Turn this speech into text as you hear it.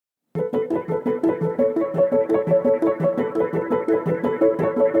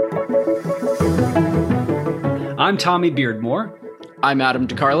I'm Tommy Beardmore. I'm Adam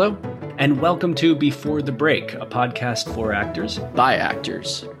DiCarlo. And welcome to Before the Break, a podcast for actors. By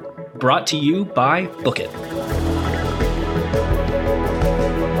actors. Brought to you by Book It.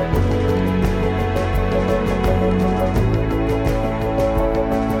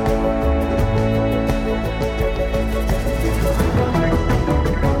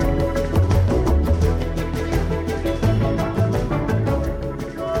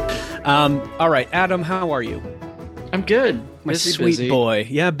 All right, Adam, how are you? I'm good. My sweet boy.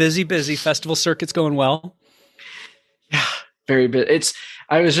 Yeah, busy. Festival circuit's going well. Yeah, very busy.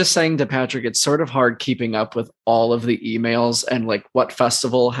 I was just saying to Patrick, it's sort of hard keeping up with all of the emails and like what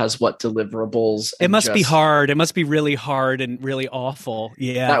festival has what deliverables. It must be hard. It must be really hard and really awful.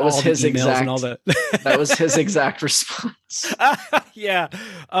 Yeah, that was his exact. And all the that was his exact response. Yeah.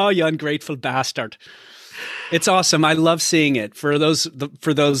 Oh, you ungrateful bastard. It's awesome. I love seeing it. For those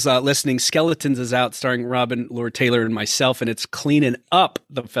listening, Skeletons is out, starring Robin Lord Taylor and myself, and it's cleaning up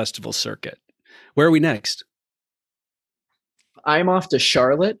the festival circuit. Where are we next? I'm off to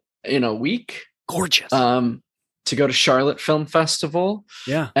Charlotte in a week. Gorgeous. To go to Charlotte Film Festival.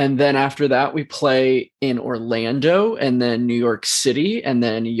 Yeah. And then after that, we play in Orlando and then New York City and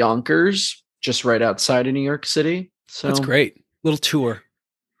then Yonkers, just right outside of New York City. So that's great. Little tour.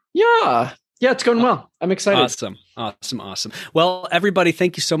 Yeah. Yeah, it's going well. I'm excited. Awesome. Well, everybody,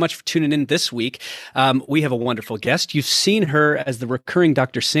 thank you so much for tuning in this week. We have a wonderful guest. You've seen her as the recurring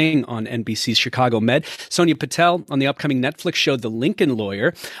Dr. Singh on NBC's Chicago Med. Sonia Patel on the upcoming Netflix show The Lincoln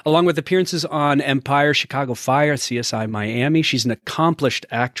Lawyer, along with appearances on Empire, Chicago Fire, CSI Miami. She's an accomplished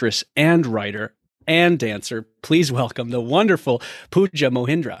actress and writer and dancer. Please welcome the wonderful Puja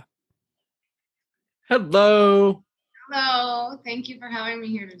Mohindra. Hello. Hello. Thank you for having me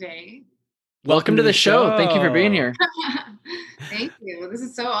here today. Welcome to the show. Thank you for being here. Thank you. This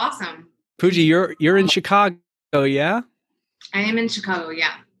is so awesome. Puja, you're in Chicago, yeah? I am in Chicago,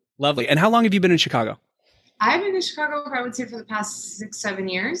 yeah. Lovely. And how long have you been in Chicago? I've been in Chicago for, I would say, for the past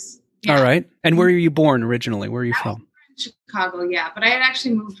 6-7 years. Yeah. All right. And where are you born originally? Where are you from? Chicago, yeah. But I had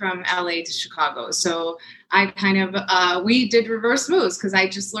actually moved from LA to Chicago. So I kind of, we did reverse moves because I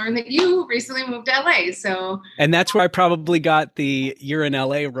just learned that you recently moved to LA. So, and that's where I probably got the "you're in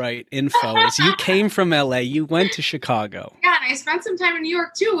LA, right?" info. Is you came from LA, you went to Chicago. Yeah, and I spent some time in New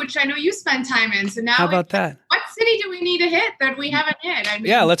York too, which I know you spent time in. So now, how about that? What city do we need to hit that we haven't hit? I mean,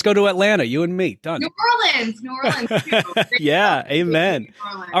 yeah, let's go to Atlanta. You and me, done. New Orleans too. Yeah, amen.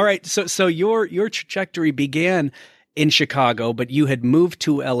 All right, so your trajectory began in Chicago, but you had moved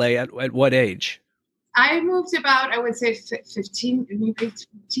to LA at what age? I moved about, I would say 15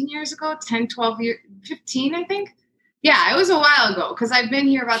 years ago, 10, 12 years, 15, I think. Yeah, it was a while ago because I've been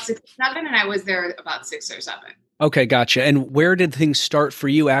here about 6 or 7 and I was there about 6 or 7. Okay, gotcha. And where did things start for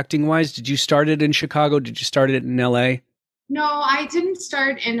you acting wise? Did you start it in Chicago? Did you start it in LA? No, I didn't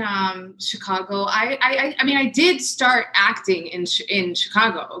start in Chicago. I mean, I did start acting in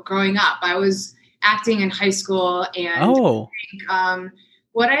Chicago growing up. I was acting in high school, and I think,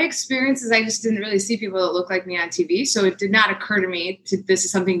 what I experienced is I just didn't really see people that looked like me on TV, so it did not occur to me this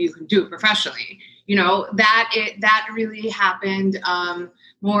is something you can do professionally. You know, that really happened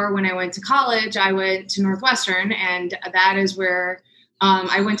more when I went to college. I went to Northwestern, and that is where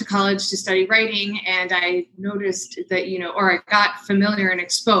I went to college to study writing, and I noticed that, or I got familiar and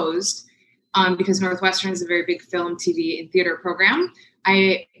exposed because Northwestern is a very big film, TV, and theater program.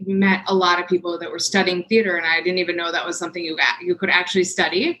 I met a lot of people that were studying theater, and I didn't even know that was something you could actually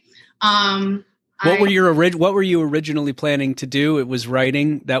study. What were you originally planning to do? It was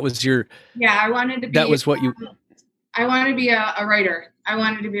writing. That was your. Yeah, I wanted to be. That was what you. I wanted to be a writer. I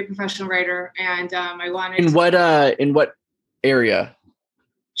wanted to be a professional writer, and I wanted. In what area?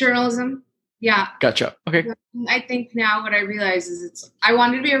 Journalism. Yeah. Gotcha. Okay. I think now what I realize is I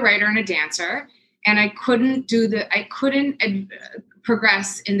wanted to be a writer and a dancer, and I couldn't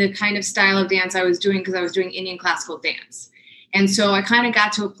progress in the kind of style of dance I was doing because I was doing Indian classical dance. And so I kind of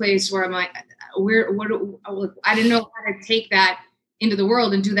got to a place where I'm like, I didn't know how to take that into the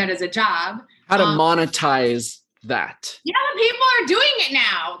world and do that as a job. How to monetize that. Yeah, people are doing it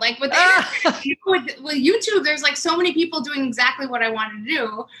now. Like with with YouTube, there's like so many people doing exactly what I wanted to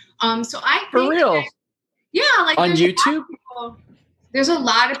do. So I think for real. Like on YouTube. There's a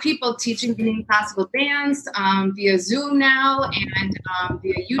lot of people teaching Indian classical dance via Zoom now and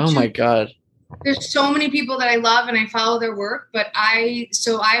via YouTube. Oh my God. There's so many people that I love and I follow their work, but I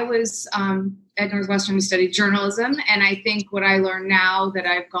was at Northwestern, we studied journalism. And I think what I learned now that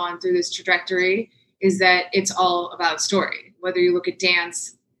I've gone through this trajectory is that it's all about story, whether you look at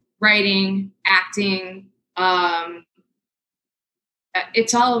dance, writing, acting,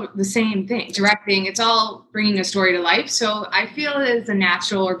 it's all the same thing. Directing, it's all bringing a story to life. So I feel it is a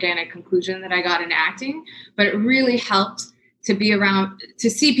natural, organic conclusion that I got in acting, but it really helped to be around, to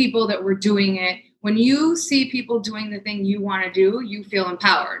see people that were doing it. When you see people doing the thing you want to do, you feel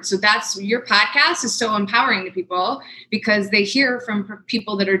empowered. So that's, your podcast is so empowering to people because they hear from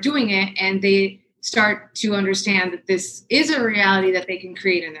people that are doing it and they start to understand that this is a reality that they can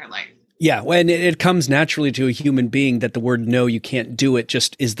create in their life. Yeah, when it comes naturally to a human being that the word no, you can't do it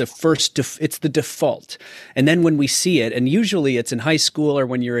just is the first, it's the default. And then when we see it, and usually it's in high school or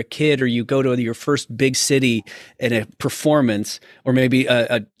when you're a kid or you go to your first big city in a performance, or maybe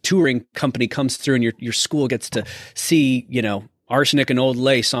a touring company comes through and your school gets to see, Arsenic and Old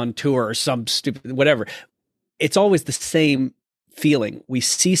Lace on tour or some stupid, whatever. It's always the same feeling. We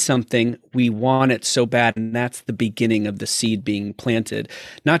see something, we want it so bad, and that's the beginning of the seed being planted.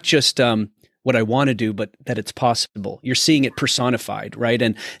 Not just what I want to do, but that it's possible. You're seeing it personified, right?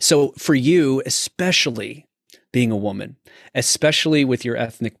 And so for you, especially being a woman, especially with your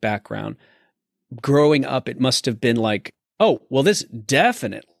ethnic background, growing up, it must have been like, oh, well, this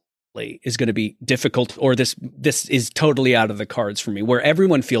definitely is going to be difficult, or this is totally out of the cards for me, where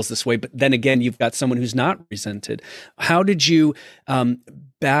everyone feels this way. But then again, you've got someone who's not resented. How did you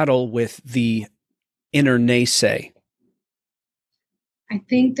battle with the inner naysay? I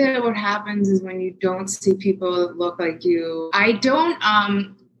think that what happens is when you don't see people that look like you, I'm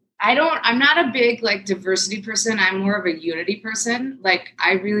not a big like diversity person. I'm more of a unity person. Like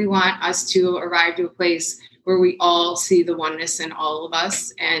I really want us to arrive to a place where we all see the oneness in all of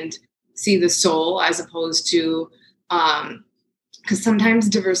us and see the soul, as opposed to, because sometimes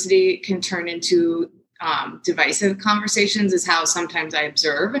diversity can turn into divisive conversations, is how sometimes I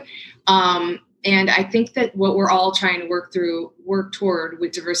observe. And I think that what we're all trying to work toward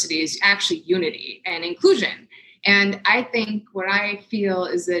with diversity is actually unity and inclusion. And I think what I feel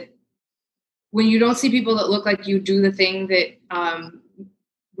is that when you don't see people that look like you do the thing that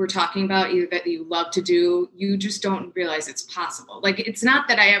we're talking about, either that you love to do, you just don't realize it's possible. Like, it's not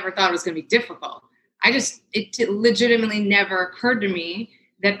that I ever thought it was going to be difficult. It legitimately never occurred to me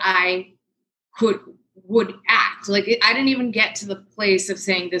that I would act. Like, I didn't even get to the place of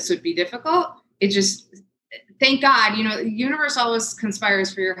saying this would be difficult. It just, thank God, the universe always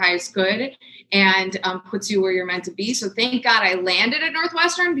conspires for your highest good and puts you where you're meant to be. So thank God I landed at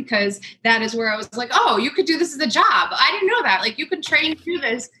Northwestern, because that is where I was like, oh, you could do this as a job. I didn't know that. Like, you could train through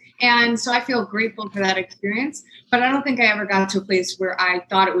this. And so I feel grateful for that experience. But I don't think I ever got to a place where I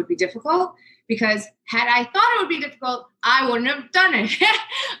thought it would be difficult, because had I thought it would be difficult, I wouldn't have done it.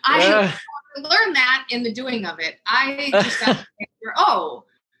 I learned that in the doing of it. I just got to think, oh,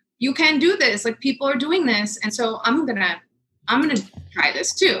 you can do this. Like, people are doing this. And so I'm going to try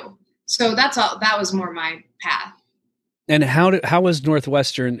this too. So that's all. That was more my path. And how was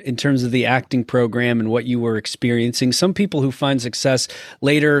Northwestern in terms of the acting program and what you were experiencing? Some people who find success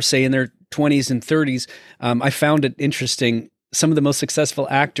later, say in their 20s and 30s, I found it interesting. Some of the most successful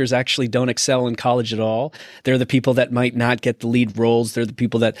actors actually don't excel in college at all. They're the people that might not get the lead roles. They're the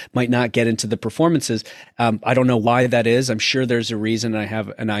people that might not get into the performances. I don't know why that is. I'm sure there's a reason. I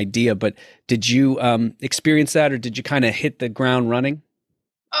have an idea. But did you experience that, or did you kind of hit the ground running?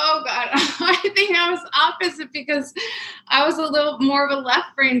 Oh, God. I think I was opposite, because I was a little more of a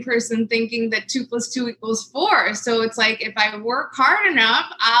left brain person, thinking that 2 + 2 = 4. So it's like, if I work hard enough,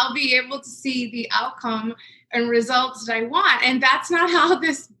 I'll be able to see the outcome and results that I want. And that's not how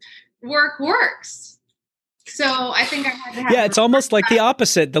this work works. So I think I had to have. Yeah, it's almost like the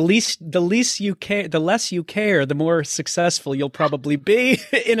opposite. The less you care, the more successful you'll probably be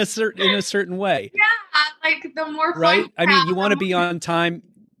in a certain way. Yeah, like the more fun. Right? I mean, you want to be on time.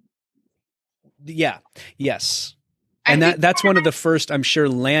 Yeah. Yes. And that's one of the first, I'm sure,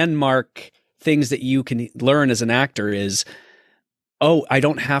 landmark things that you can learn as an actor is, oh, I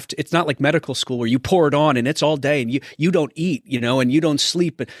don't have to. It's not like medical school where you pour it on and it's all day and you don't eat, and you don't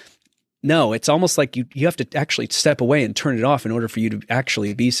sleep. No, it's almost like you have to actually step away and turn it off in order for you to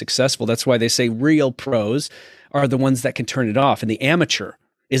actually be successful. That's why they say real pros are the ones that can turn it off, and the amateur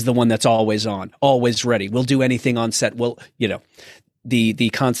is the one that's always on, always ready. We'll do anything on set. Well, the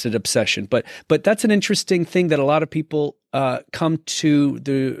constant obsession. But that's an interesting thing that a lot of people come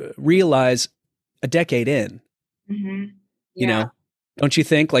to realize a decade in. Mm-hmm. Yeah. Don't you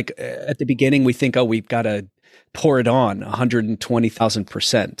think? Like at the beginning, we think, oh, we've got to pour it on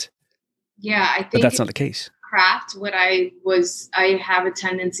 120,000%. Yeah, I think, but that's not the case. Craft. I have a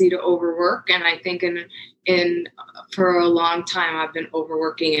tendency to overwork, and I think in for a long time I've been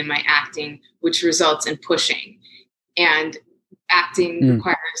overworking in my acting, which results in pushing. And acting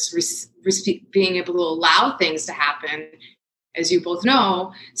requires being able to allow things to happen as you both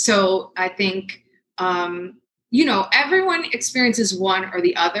know. So I think, everyone experiences one or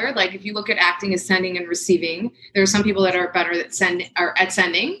the other. Like if you look at acting as sending and receiving, there are some people that are better at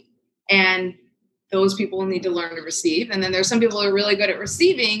sending, and those people need to learn to receive. And then there's some people who are really good at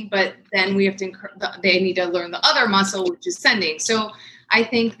receiving, but then they need to learn the other muscle, which is sending. So I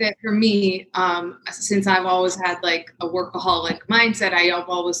think that for me, since I've always had like a workaholic mindset, I've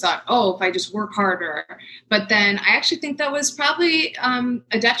always thought, if I just work harder. But then I actually think that was probably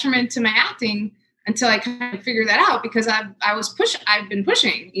a detriment to my acting until I kind of figured that out, because I've been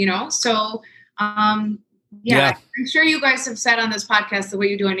pushing, So yeah, I'm sure you guys have said on this podcast, the way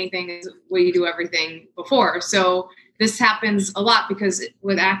you do anything is the way you do everything before. So this happens a lot because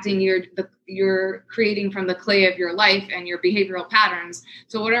with acting, you're creating from the clay of your life and your behavioral patterns.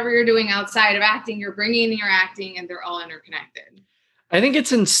 So whatever you're doing outside of acting, you're bringing in your acting, and they're all interconnected. I think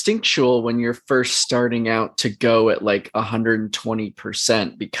it's instinctual when you're first starting out to go at like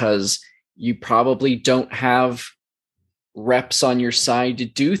 120%, because you probably don't have reps on your side to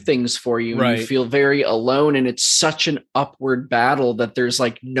do things for you. Right. And you feel very alone, and it's such an upward battle that there's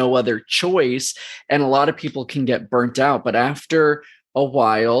like no other choice. And a lot of people can get burnt out, but after a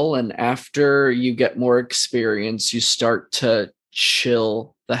while and after you get more experience, you start to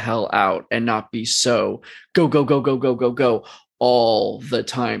chill the hell out and not be so go, go, go, go, go, go, go all the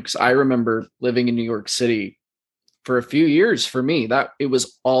time. Because I remember living in New York City for a few years. For me, that it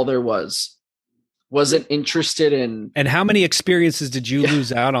was all there was. Wasn't interested in. And how many experiences did you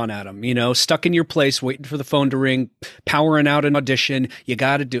lose out on, Adam? Stuck in your place, waiting for the phone to ring, powering out an audition. You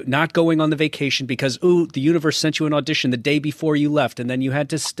got to do not going on the vacation because, the universe sent you an audition the day before you left. And then you had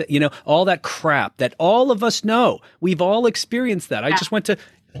to, all that crap that all of us know. We've all experienced that. I just went to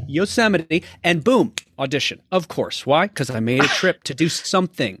Yosemite and boom, audition. Of course. Why? Because I made a trip to do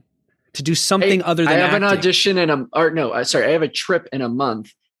something. Other than I have acting. an audition I have a trip in a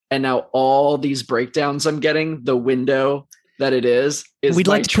month. And now all these breakdowns I'm getting, the window that it is we'd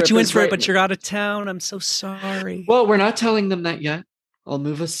like to put you in for it, but you're out of town. I'm so sorry. Well, we're not telling them that yet. I'll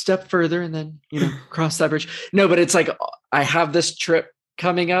move a step further and then, cross that bridge. No, but it's like, I have this trip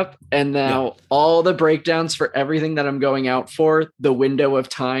coming up, and now all the breakdowns for everything that I'm going out for, the window of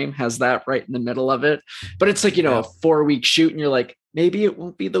time has that right in the middle of it. But it's like, a 4-week shoot, and you're like, maybe it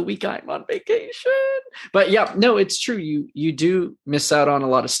won't be the week I'm on vacation. But yeah, no, it's true. You do miss out on a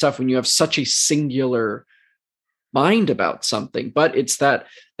lot of stuff when you have such a singular mind about something. But it's that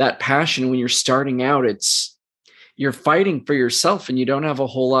passion when you're starting out, you're fighting for yourself, and you don't have a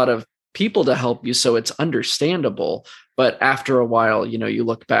whole lot of people to help you. So it's understandable. But after a while, you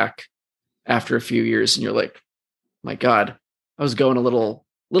look back after a few years and you're like, my God, I was going a little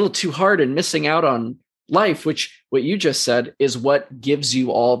too hard and missing out on life, which what you just said is what gives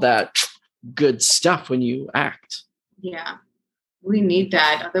you all that good stuff when you act. Yeah, we need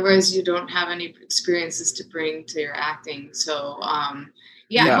that. Otherwise you don't have any experiences to bring to your acting. So I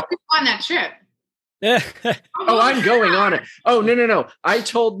hope you go on that trip. I'm going on it. Oh, no. I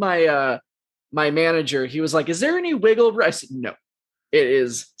told my manager, he was like, is there any wiggle room? I said, no, it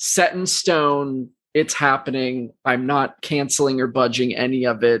is set in stone. It's happening. I'm not canceling or budging any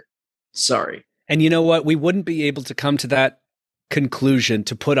of it. Sorry. And you know what? We wouldn't be able to come to that conclusion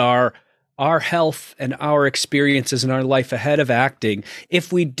to put our health and our experiences in our life ahead of acting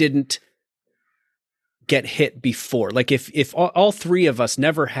if we didn't get hit before. Like if all three of us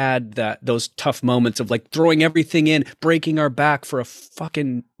never had those tough moments of like throwing everything in, breaking our back for a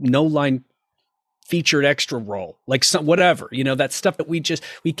fucking no-line featured extra role, like whatever, that stuff that we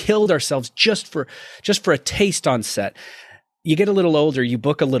killed ourselves just for a taste on set. You get a little older, you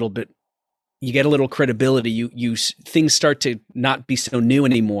book a little bit, you get a little credibility, you things start to not be so new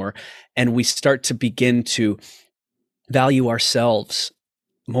anymore, and we start to begin to value ourselves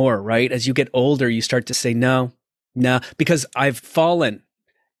more, right? As you get older, you start to say no, because I've fallen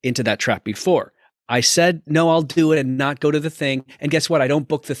into that trap before. I said, no, I'll do it and not go to the thing. And guess what? I don't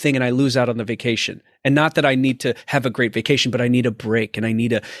book the thing and I lose out on the vacation. And not that I need to have a great vacation, but I need a break and I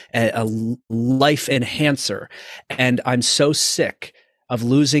need a life enhancer. And I'm so sick of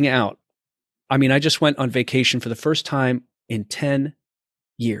losing out. I mean, I just went on vacation for the first time in 10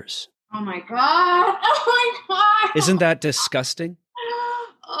 years. Oh my God. Oh my God. Isn't that disgusting?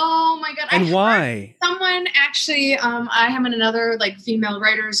 Oh my God. And why? Someone actually, I am in another like female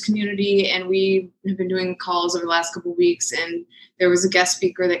writers community, and we have been doing calls over the last couple of weeks, and there was a guest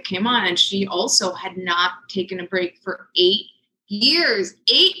speaker that came on, and she also had not taken a break for 8 years.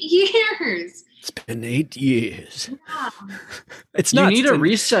 8 years. It's been 8 years. Yeah. It's not. You need a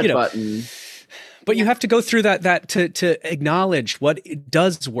reset button. But you have to go through that to acknowledge what it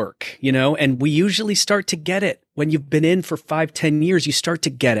does work, and we usually start to get it when you've been in for 5-10 years. You start to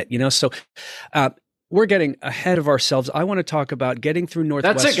get it, so we're getting ahead of ourselves. I want to talk about getting through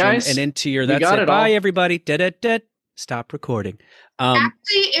Northwestern. That's it, guys. And into your. That's That's it. Bye, all. everybody. Stop recording. Actually,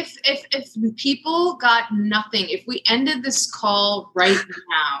 if people got nothing, if we ended this call right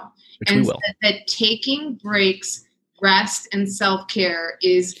now and said that taking breaks, rest, and self-care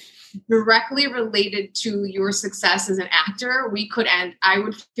is directly related to your success as an actor, we could end. I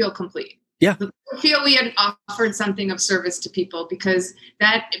would feel complete. Yeah. I feel we had offered something of service to people, because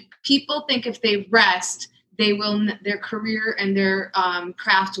that people think if they rest, their career and their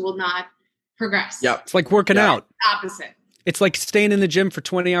craft will not progress. Yeah. It's like working out. Opposite. It's like staying in the gym for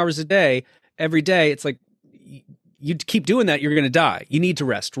 20 hours a day, every day. It's like you keep doing that, you're going to die. You need to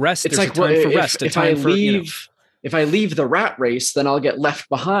rest. It's there's like a time for rest. If I leave the rat race, then I'll get left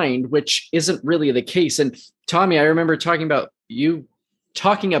behind, which isn't really the case. And Tommy, I remember talking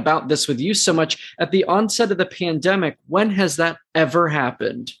about this with you so much at the onset of the pandemic. When has that ever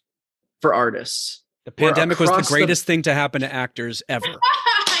happened for artists? The pandemic was the greatest thing to happen to actors ever. Yes.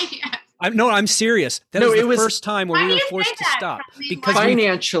 I'm serious. That was the first time where we were forced to stop. Because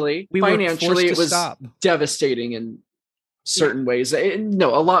financially, it was devastating in certain ways. A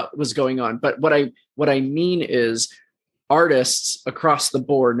lot was going on. But what I mean is artists across the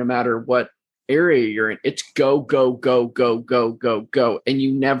board, no matter what area you're in, it's go, go, go, go, go, go, go. And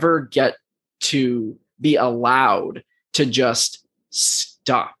you never get to be allowed to just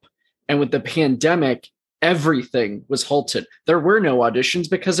stop. And with the pandemic, everything was halted. There were no auditions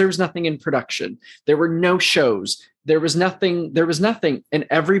because there was nothing in production. There were no shows. There was nothing. And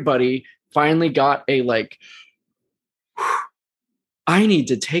everybody finally got I need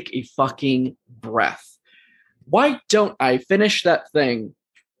to take a fucking breath. Why don't I finish that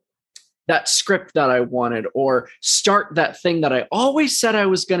script that I wanted, or start that thing that I always said I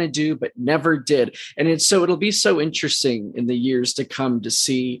was going to do, but never did? And it'll be so interesting in the years to come to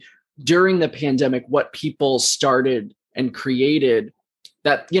see during the pandemic what people started and created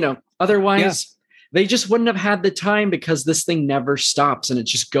that, otherwise they just wouldn't have had the time, because this thing never stops and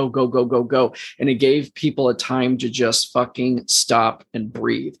it's just go, go, go, go, go. And it gave people a time to just fucking stop and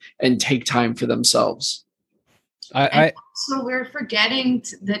breathe and take time for themselves. So we're forgetting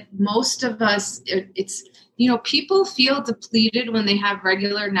that most of us, it's, people feel depleted when they have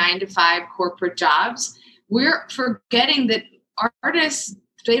regular 9-to-5 corporate jobs. We're forgetting that artists,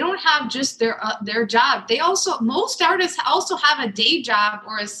 they don't have just their job. Most artists also have a day job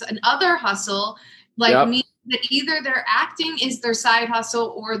or another hustle, me, that either their acting is their side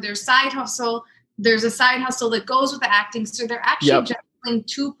hustle, or their side hustle, there's a side hustle that goes with the acting. So they're actually juggling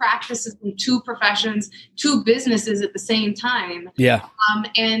 2 practices and 2 professions, 2 businesses at the same time. Yeah.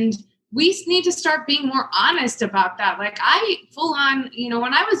 And we need to start being more honest about that. I full on,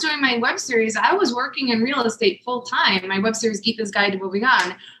 when I was doing my web series, I was working in real estate full time. My web series, Geetha's Guide to Moving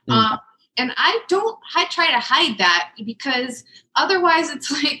On. And I try to hide that, because otherwise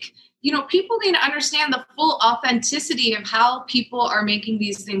it's people need to understand the full authenticity of how people are making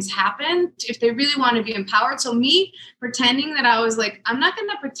these things happen if they really want to be empowered. So me pretending that I was I'm not going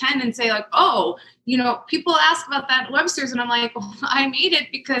to pretend and say people ask about that web series, and I'm I made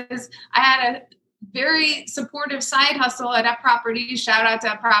it because I had a very supportive side hustle at F Properties. Shout out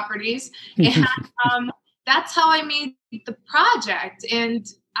to F Properties. And that's how I made the project. And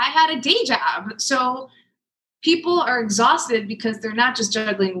I had a day job. So people are exhausted because they're not just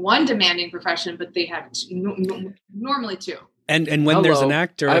juggling one demanding profession, but they have normally 2. And when there's an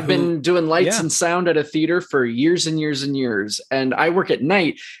actor, I've been doing lights and sound at a theater for years and years and years. And I work at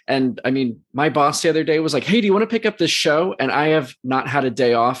night. And I mean, my boss the other day was like, hey, do you want to pick up this show? And I have not had a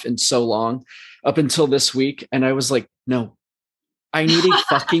day off in so long, up until this week. And I was like, no, I need a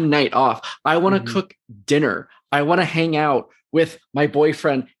fucking night off. I want to cook dinner. I want to hang out with my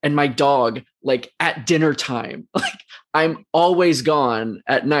boyfriend and my dog, at dinner time. I'm always gone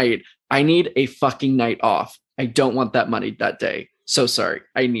at night. I need a fucking night off. I don't want that money that day. So sorry.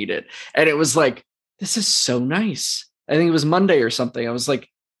 I need it. And it was this is so nice. I think it was Monday or something. I was like,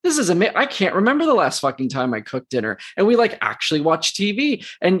 this is amazing. I can't remember the last fucking time I cooked dinner. And we actually watch TV.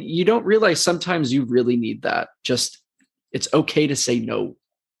 And you don't realize sometimes you really need that. Just, it's okay to say no.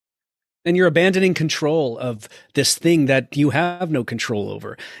 And you're abandoning control of this thing that you have no control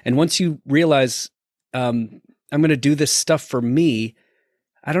over. And once you realize, I'm going to do this stuff for me,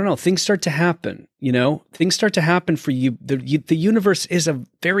 I don't know, things start to happen, things start to happen for you. The universe is a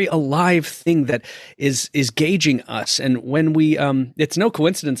very alive thing that is gauging us. And when we, it's no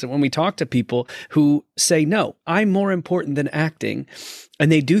coincidence that when we talk to people who say, no, I'm more important than acting,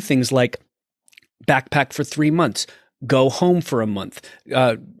 and they do things like backpack for 3 months, go home for a month,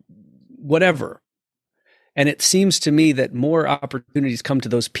 whatever. And it seems to me that more opportunities come to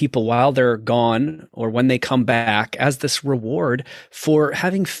those people while they're gone or when they come back as this reward for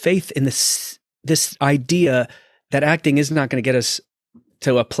having faith in this idea that acting is not going to get us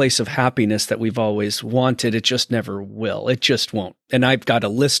to a place of happiness that we've always wanted. It just never will. It just won't. And I've got a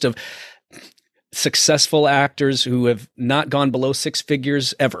list of successful actors who have not gone below 6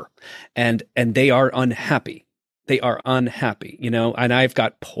 figures ever. And they are unhappy. They are unhappy, and I've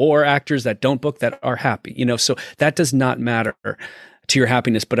got poor actors that don't book that are happy, so that does not matter to your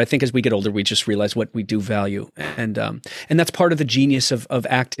happiness. But I think as we get older, we just realize what we do value. And that's part of the genius of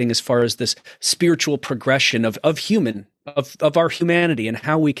acting as far as this spiritual progression of our humanity and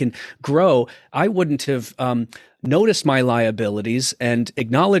how we can grow. I wouldn't have noticed my liabilities and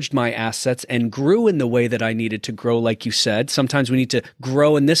acknowledged my assets and grew in the way that I needed to grow. Like you said, sometimes we need to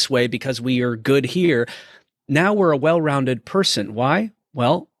grow in this way because we are good here. Now we're a well-rounded person. Why?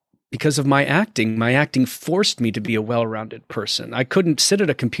 Well, because of my acting. My acting forced me to be a well-rounded person. I couldn't sit at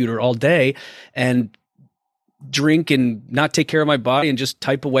a computer all day and drink and not take care of my body and just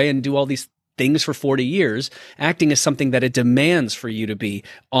type away and do all these things for 40 years. Acting is something that it demands for you to be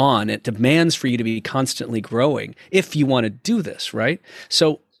on. It demands for you to be constantly growing if you want to do this, right?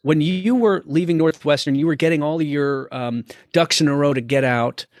 So when you were leaving Northwestern, you were getting all of your ducks in a row to get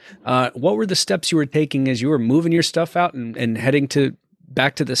out. What were the steps you were taking as you were moving your stuff out and heading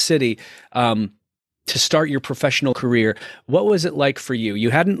back to the city to start your professional career? What was it like for you?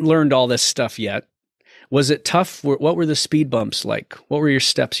 You hadn't learned all this stuff yet. Was it tough? What were the speed bumps like? What were your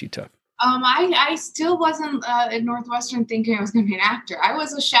steps you took? I still wasn't at Northwestern thinking I was going to be an actor. I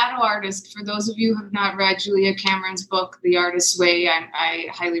was a shadow artist. For those of you who have not read Julia Cameron's book, The Artist's Way, I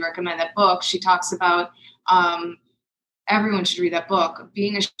highly recommend that book. She talks about, everyone should read that book,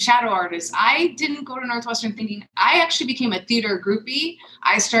 being a shadow artist. I didn't go to Northwestern thinking. I actually became a theater groupie.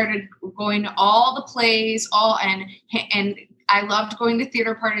 I started going to all the plays, and I loved going to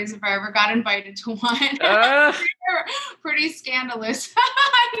theater parties if I ever got invited to one. Pretty scandalous.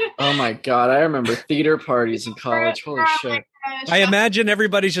 Oh my God. I remember theater parties in college. Holy shit. I imagine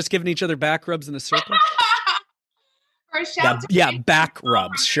everybody's just giving each other back rubs in a circle. Back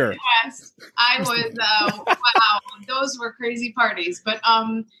rubs. Sure. Yes, I was, wow, those were crazy parties. But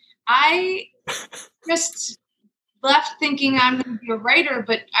I just left thinking I'm going to be a writer,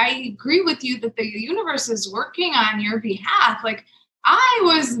 but I agree with you that the universe is working on your behalf. Like, I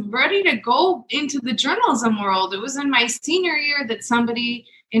was ready to go into the journalism world. It was in my senior year that somebody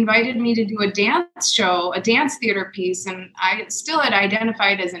invited me to do a dance show, a dance theater piece, and I still had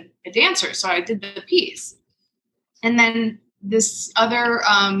identified as a dancer, so I did the piece. And then this other,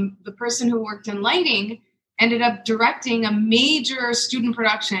 the person who worked in lighting ended up directing a major student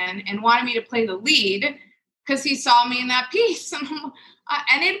production and wanted me to play the lead because he saw me in that piece. And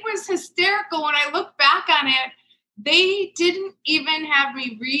it was hysterical when I look back on it. They didn't even have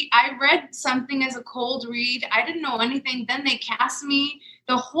me read. I read something as a cold read. I didn't know anything. Then they cast me.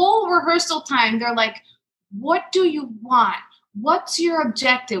 The whole rehearsal time, they're like, what do you want? What's your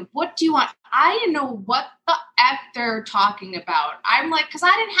objective? What do you want? I didn't know what the F they're talking about. I'm like, because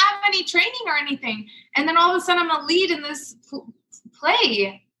I didn't have any training or anything. And then all of a sudden I'm a lead in this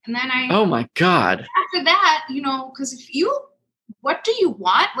play. And then oh my God. After that, because what do you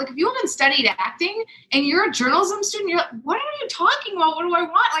want? Like, if you haven't studied acting and you're a journalism student, you're like, what are you talking about? What do I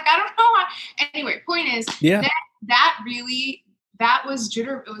want? Like, I don't know. Anyway, point is that was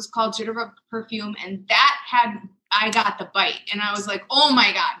Jitter. It was called Jitterbug Perfume. And I got the bite. And I was like, oh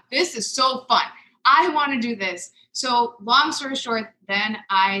my God, this is so fun. I want to do this. So long story short, then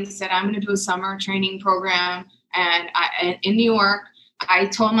I said, I'm going to do a summer training program. And in New York, I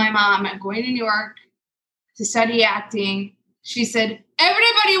told my mom, I'm going to New York to study acting. She said,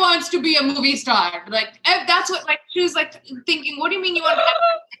 everybody wants to be a movie star. Like, that's what, like, she was like thinking, what do you mean you want to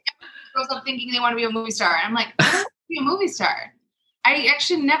be? Girls up thinking they want to be a movie star. And I'm like, I don't want to be a movie star. I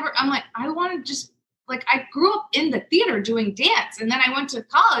actually I'm like, I want to just, like, I grew up in the theater doing dance. And then I went to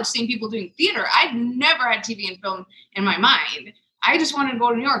college seeing people doing theater. I'd never had TV and film in my mind. I just wanted to go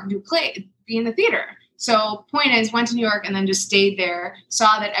to New York and be in the theater. So point is, went to New York and then just stayed there,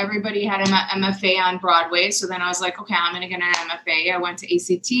 saw that everybody had an MFA on Broadway. So then I was like, okay, I'm going to get an MFA. I went to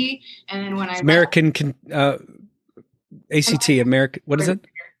ACT. And then when I ACT, American, what is it?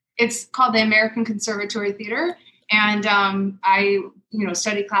 It's called the American Conservatory Theater. And I,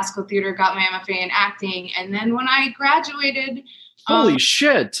 studied classical theater, got my MFA in acting. And then when I graduated. Holy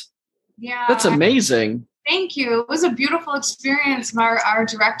shit. Yeah. That's amazing. Thank you. It was a beautiful experience. Our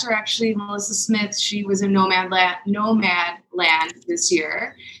director, actually, Melissa Smith, she was a nomad Land this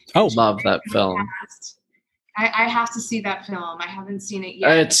year. Oh, love that film. I have to see that film. I haven't seen it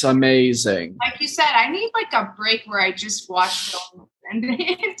yet. It's amazing. Like you said, I need like a break where I just watch film and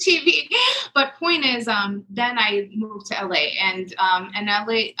TV. But point is, then I moved to LA, and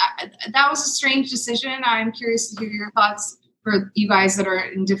LA, that was a strange decision. I'm curious to hear your thoughts for you guys that are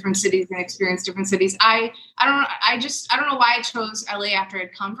in different cities and experience different cities. I don't know why I chose LA after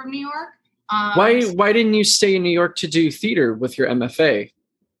I'd come from New York. Why didn't you stay in New York to do theater with your MFA?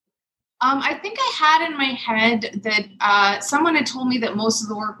 I think I had in my head that someone had told me that most of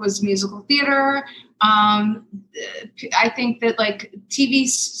the work was musical theater. I think that like TV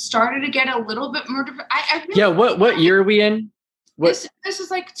started to get a little bit more. What year are we in? This was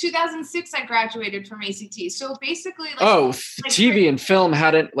like 2006. I graduated from ACT. So basically, TV and film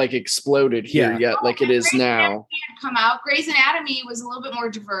hadn't like exploded here yet, like it is Grey's now. Anatomy had come out. Grey's Anatomy was a little bit more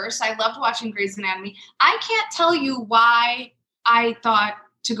diverse. I loved watching Grey's Anatomy. I can't tell you why I thought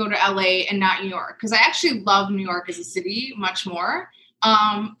to go to LA and not New York, because I actually love New York as a city much more.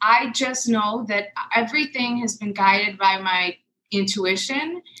 I just know that everything has been guided by my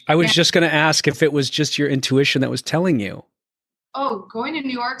intuition. I was just going to ask if it was just your intuition that was telling you. Oh, going to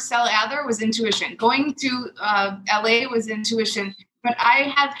New York, Stella Adler was intuition. Going to LA was intuition. But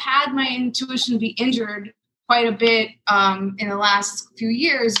I have had my intuition be injured quite a bit in the last few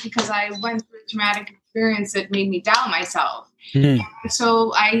years because I went through a traumatic experience that made me doubt myself. Mm-hmm.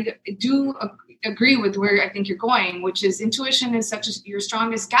 So I do agree with where I think you're going, which is intuition is your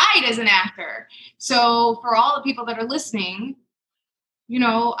strongest guide as an actor. So for all the people that are listening,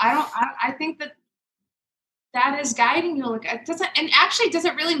 I think that is guiding you. Like it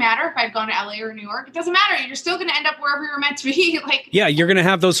doesn't really matter if I'd gone to LA or New York. It doesn't matter. You're still going to end up wherever you're meant to be. You're going to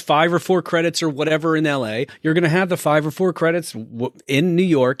have those 5 or 4 credits or whatever in LA. You're going to have the 5 or 4 credits in New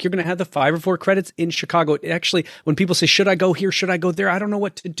York. You're going to have the 5 or 4 credits in Chicago. Actually, when people say, should I go here? Should I go there? I don't know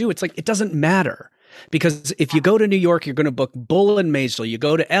what to do. It's like, it doesn't matter. Because if you go to New York, you're going to book Bull and Maisel. You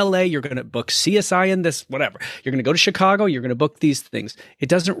go to LA, you're going to book CSI and this, whatever. You're going to go to Chicago, you're going to book these things. It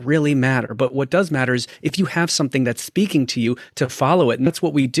doesn't really matter. But what does matter is if you have something that's speaking to you, to follow it. And that's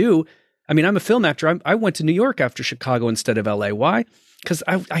what we do. I mean, I'm a film actor. I went to New York after Chicago instead of LA. Why? Because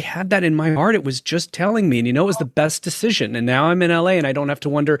I had that in my heart. It was just telling me, and it was the best decision. And now I'm in LA and I don't have to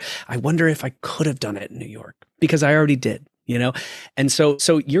wonder. I wonder if I could have done it in New York because I already did. And so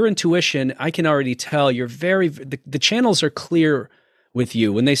your intuition, I can already tell you're the channels are clear with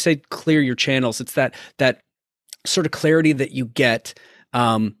you. When they say clear your channels, it's that sort of clarity that you get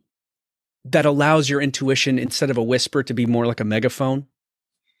that allows your intuition instead of a whisper to be more like a megaphone.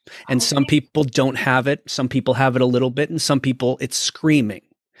 And some people don't have it. Some people have it a little bit, and some people it's screaming.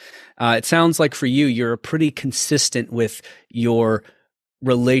 It sounds like for you, you're pretty consistent with your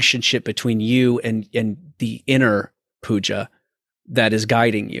relationship between you and the inner Puja that is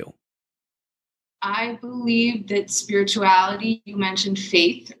guiding you. I believe that spirituality, you mentioned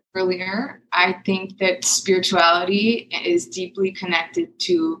faith earlier. I think that spirituality is deeply connected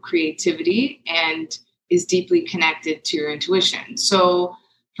to creativity and is deeply connected to your intuition. So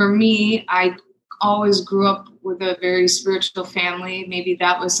for me, I always grew up with a very spiritual family. Maybe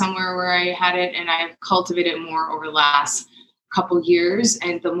that was somewhere where I had it, and I've cultivated more over the last couple years.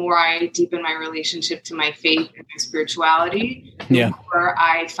 And the more I deepen my relationship to my faith and my spirituality, the more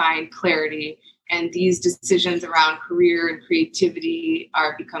I find clarity. And these decisions around career and creativity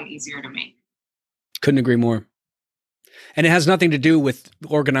become easier to make. Couldn't agree more. And it has nothing to do with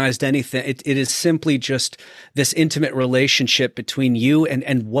organized anything. It is simply just this intimate relationship between you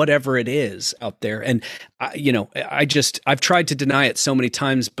and whatever it is out there. And, I've tried to deny it so many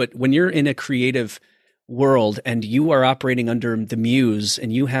times, but when you're in a creative world and you are operating under the muse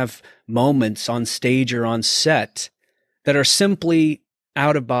and you have moments on stage or on set that are simply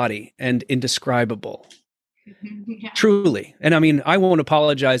out of body and indescribable. Truly. And I mean, I won't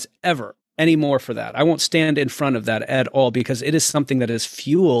apologize ever anymore for that. I won't stand in front of that at all because it is something that has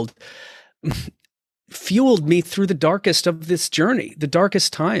fueled me through the darkest of this journey, the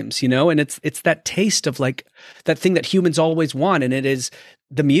darkest times, and it's that taste of like that thing that humans always want. And it is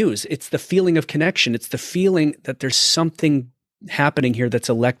the muse. It's the feeling of connection. It's the feeling that there's something happening here that's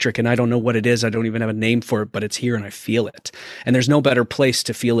electric and I don't know what it is. I don't even have a name for it, but it's here and I feel it. And there's no better place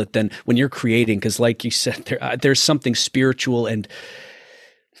to feel it than when you're creating. Because like you said, there's something spiritual and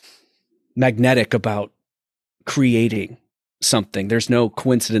magnetic about creating something. There's no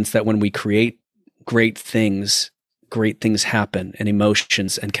coincidence that when we create great things happen, and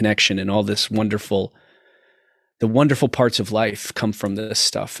emotions and connection and all this the wonderful parts of life come from this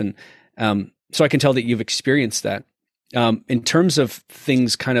stuff. And so I can tell that you've experienced that. In terms of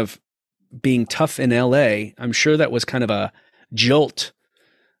things kind of being tough in LA. I'm sure that was kind of a jolt,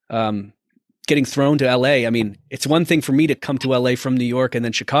 getting thrown to LA. I mean, it's one thing for me to come to LA from New York and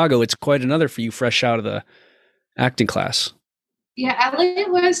then Chicago. It's quite another for you fresh out of the acting class. Yeah, LA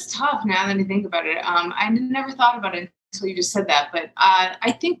was tough now that I think about it. I never thought about it until you just said that. But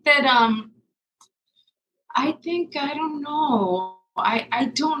I think that, I don't know.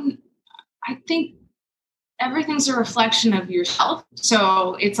 I think everything's a reflection of yourself.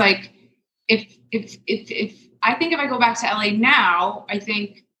 So it's like, if I think if I go back to LA now, I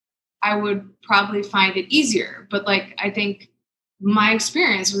think I would probably find it easier. But like, I think my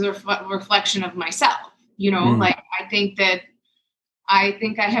experience was a reflection of myself, like, I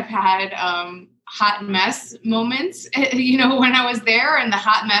think I have had hot mess moments, when I was there, and the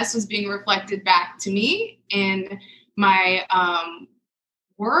hot mess was being reflected back to me in my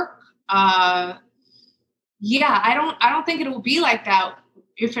work. I don't think it will be like that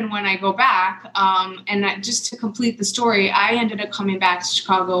if and when I go back. And just to complete the story, I ended up coming back to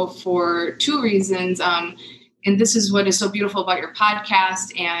Chicago for two reasons. And this is what is so beautiful about your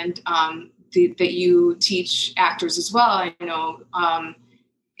podcast and that you teach actors as well. I know,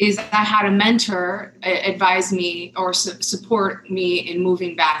 is I had a mentor advise me or support me in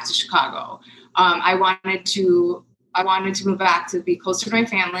moving back to Chicago. I wanted to move back to be closer to my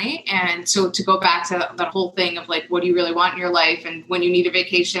family. And so to go back to that whole thing of like, what do you really want in your life and when you need a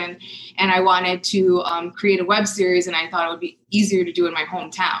vacation? And I wanted to create a web series, and I thought it would be easier to do in my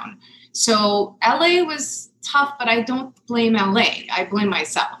hometown. So LA was tough, but I don't blame LA. I blame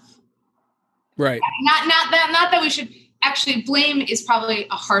myself. Right. Not that we should actually blame is probably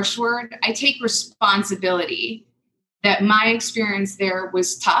a harsh word. I take responsibility that my experience there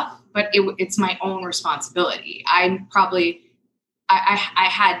was tough, but it's my own responsibility. I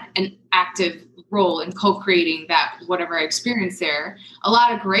had an active role in co-creating that, whatever I experienced there. A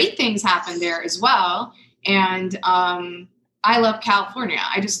lot of great things happened there as well. And I love California.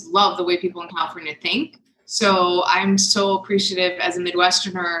 I just love the way people in California think. So I'm so appreciative as a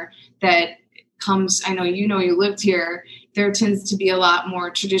Midwesterner that comes, I know you lived here, there tends to be a lot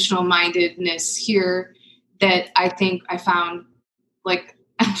more traditional mindedness here that I think I found like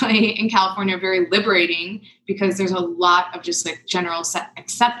in California very liberating, because there's a lot of just like general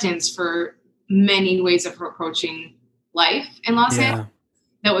acceptance for many ways of approaching life in Los Angeles.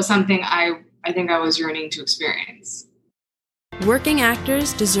 That was something I think I was yearning to experience. Working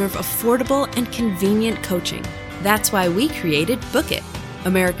actors deserve affordable and convenient coaching. That's why we created Book It,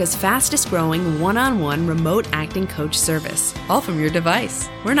 America's fastest growing one-on-one remote acting coach service, all from your device.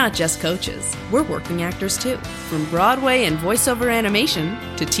 We're not just coaches, we're working actors too. From Broadway and voiceover animation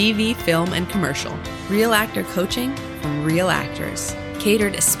to TV, film, and commercial. Real actor coaching from real actors,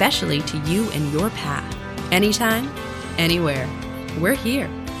 catered especially to you and your path. Anytime, anywhere. We're here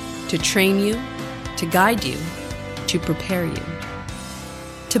to train you, to guide you, to prepare you.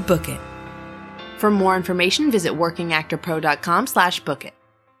 To book it. For more information, visit workingactorpro.com/bookit.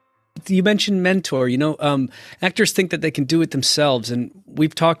 You mentioned mentor. Actors think that they can do it themselves, and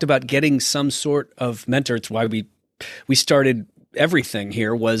we've talked about getting some sort of mentor. It's why we started everything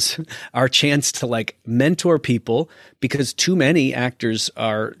here, was our chance to like mentor people, because too many actors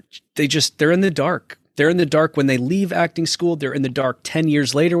they're in the dark. They're in the dark when they leave acting school. They're in the dark 10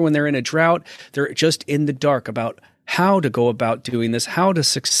 years later when they're in a drought. They're just in the dark about how to go about doing this, how to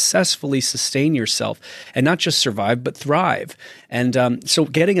successfully sustain yourself and not just survive, but thrive. And so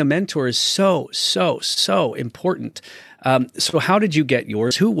getting a mentor is so, so, so important. So how did you get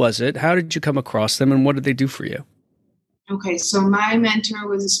yours? Who was it? How did you come across them? And what did they do for you? Okay, so my mentor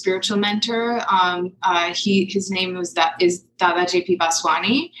was a spiritual mentor. His name is Dada J.P.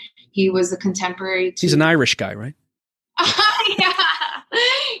 Baswani. He was a contemporary. He's an Irish guy, right?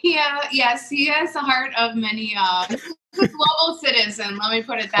 Yeah. Yes, he has the heart of many global citizen. Let me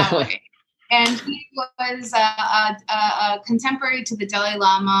put it that way. And he was a contemporary to the Dalai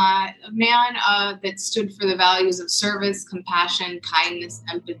Lama, a man that stood for the values of service, compassion, kindness,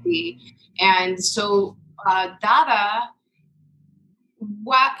 empathy. And so Dada,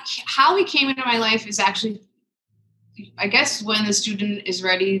 how he came into my life is actually, I guess, when the student is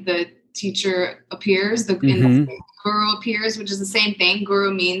ready, the teacher appears, the guru appears, which is the same thing.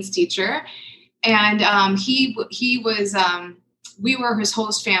 Guru means teacher. And he was, we were his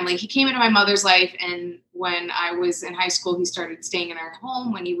host family. He came into my mother's life. And when I was in high school, he started staying in our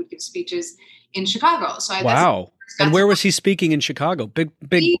home when he would give speeches in Chicago. So wow. And where was he speaking in Chicago? Big.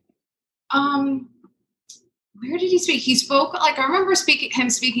 Where did he speak? He spoke, I remember him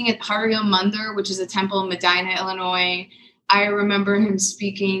speaking at Hariyo Mandir, which is a temple in Medina, Illinois. I remember him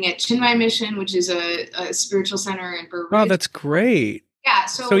speaking at Chinmay Mission, which is a spiritual center in Beirut. Wow, that's great. Yeah.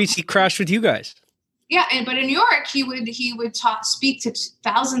 So he crashed with you guys. Yeah, but in New York, he would speak to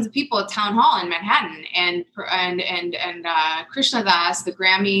thousands of people at Town Hall in Manhattan, and Krishna Das, the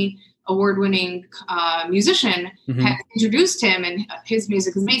Grammy award-winning musician, had introduced him, and his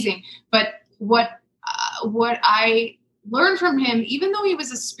music is amazing. But what I learned from him, even though he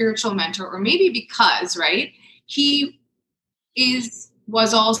was a spiritual mentor, or maybe because, right, he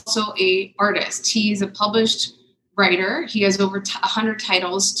was also a artist. He's a published writer. He has over 100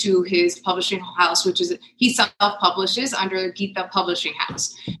 titles to his publishing house, which is he self-publishes under Gita Publishing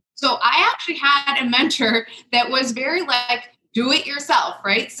House. So I actually had a mentor that was very like, do it yourself,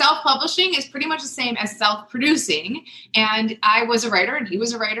 right? Self-publishing is pretty much the same as self-producing. And I was a writer and he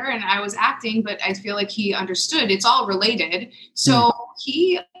was a writer and I was acting, but I feel like he understood it's all related. So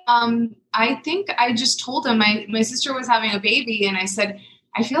he, I think I just told him my sister was having a baby and I said,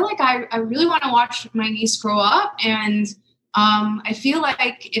 I feel like I really want to watch my niece grow up. And I feel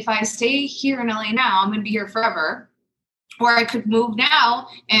like if I stay here in LA now, I'm going to be here forever. Or I could move now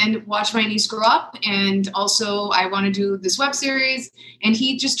and watch my niece grow up. And also I want to do this web series. And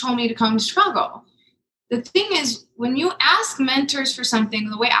he just told me to come to Chicago. The thing is, when you ask mentors for something,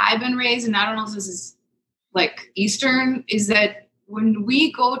 the way I've been raised, and I don't know if this is like Eastern, is that when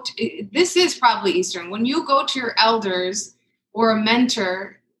we go to, this is probably Eastern, when you go to your elders or a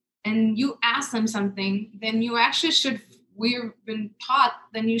mentor and you ask them something, then you actually we've been taught,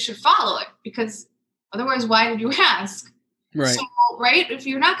 then you should follow it, because otherwise, why did you ask? Right. So, right. If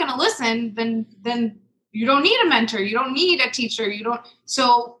you're not going to listen, then you don't need a mentor. You don't need a teacher. You don't.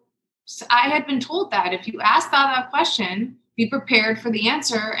 So I had been told that if you ask that question, be prepared for the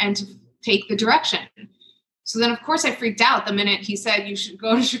answer and to take the direction. So then, of course, I freaked out the minute he said you should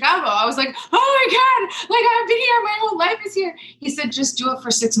go to Chicago. I was like, oh my God, like I've been here. My whole life is here. He said, just do it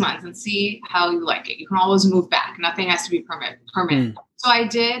for 6 months and see how you like it. You can always move back. Nothing has to be permanent. So I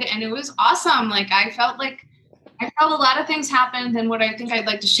did. And it was awesome. Like I felt a lot of things happened. And what I think I'd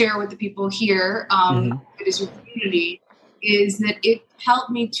like to share with the people here, it is your community, is that it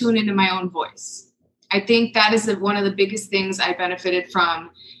helped me tune into my own voice. I think that is one of the biggest things I benefited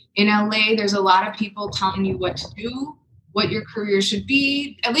from. In LA, there's a lot of people telling you what to do, what your career should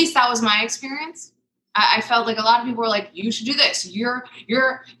be. At least that was my experience. I felt like a lot of people were like, you should do this. You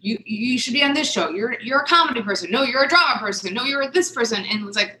should be on this show. You're a comedy person. No, you're a drama person. No, you're this person. And it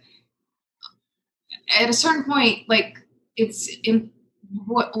was like, at a certain point, like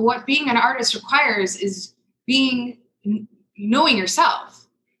what being an artist requires is knowing yourself.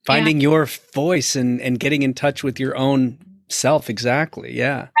 Finding your voice and getting in touch with your own self. Exactly.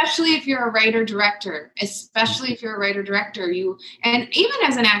 Yeah. Especially if you're a writer-director, and even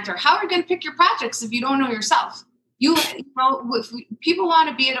as an actor, how are you going to pick your projects if you don't know yourself? People want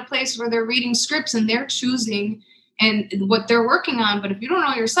to be at a place where they're reading scripts and they're choosing and what they're working on. But if you don't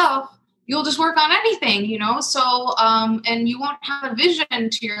know yourself, you'll just work on anything, So, and you won't have a vision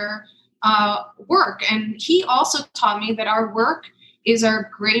to your work. And he also taught me that our work is our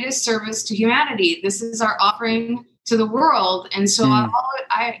greatest service to humanity. This is our offering to the world. And so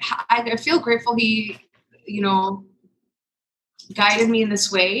I feel grateful he, guided me in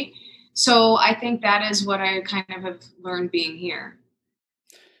this way. So I think that is what I kind of have learned being here.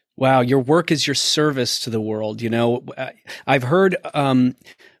 Wow. Your work is your service to the world. I've heard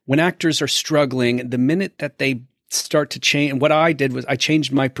when actors are struggling, the minute that they start to change, and what I did was I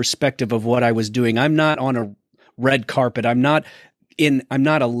changed my perspective of what I was doing. I'm not on a red carpet. I'm not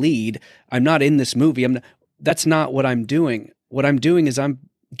a lead. I'm not in this movie. That's not what I'm doing. What I'm doing is I'm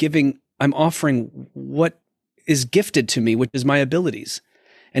offering what is gifted to me, which is my abilities.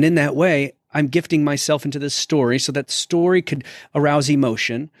 And in that way, I'm gifting myself into this story so that story could arouse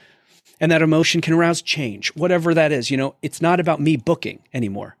emotion, and that emotion can arouse change, whatever that is. It's not about me booking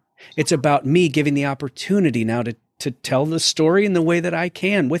anymore. It's about me giving the opportunity now to tell the story in the way that I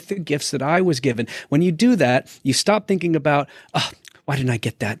can with the gifts that I was given. When you do that, you stop thinking about, why didn't I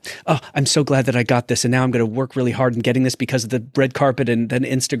get that? Oh, I'm so glad that I got this. And now I'm going to work really hard in getting this because of the red carpet and then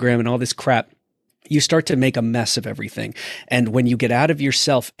Instagram and all this crap. You start to make a mess of everything. And when you get out of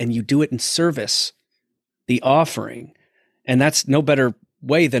yourself and you do it in service, the offering, and that's no better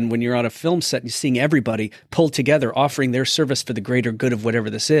way than when you're on a film set and you're seeing everybody pull together, offering their service for the greater good of whatever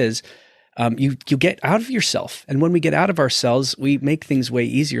this is. You get out of yourself. And when we get out of ourselves, we make things way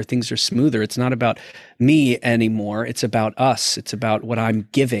easier. Things are smoother. It's not about me anymore. It's about us. It's about what I'm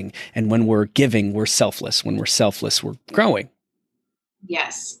giving. And when we're giving, we're selfless. When we're selfless, we're growing.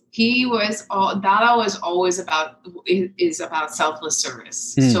 Yes. Dada was always about selfless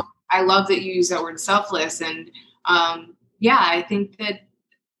service. So I love that you use that word selfless. And I think that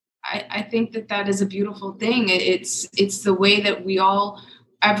I think that is a beautiful thing. It's the way that we all,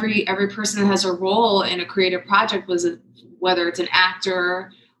 every person that has a role in a creative project, whether it's an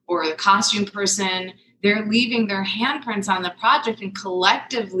actor or the costume person, they're leaving their handprints on the project, and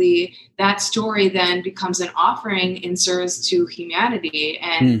collectively that story then becomes an offering in service to humanity.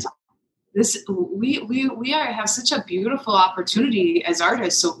 And we have such a beautiful opportunity as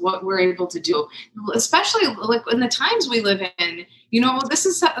artists of what we're able to do, especially like in the times we live in. This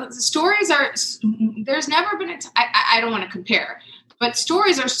is stories are. There's never been I don't want to compare, but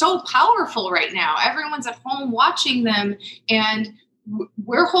stories are so powerful right now. Everyone's at home watching them, and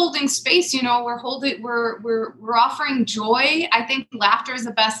we're holding space. We're offering joy. I think laughter is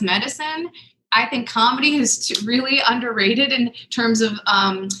the best medicine. I think comedy is really underrated in terms of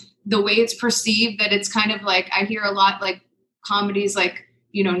the way it's perceived, that it's kind of like, I hear a lot like comedies like,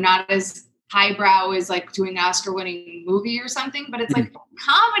 not as highbrow as like doing an Oscar winning movie or something, but it's like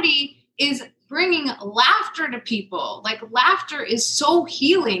comedy is bringing laughter to people. Like laughter is so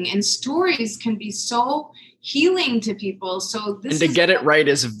healing, and stories can be so healing to people. So and to get it right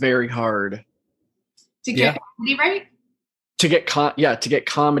is very hard. To get comedy right? To get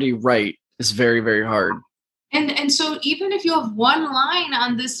comedy right is very, very hard. And so even if you have one line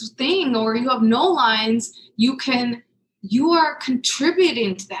on this thing, or you have no lines, you are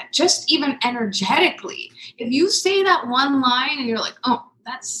contributing to that, just even energetically. If you say that one line and you're like, oh,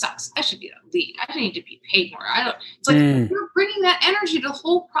 that sucks, I should be the lead, I need to be paid more. It's like you're bringing that energy to the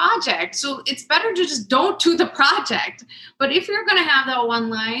whole project. So it's better to just don't do the project. But if you're going to have that one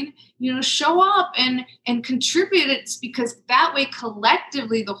line, show up and contribute. It's because that way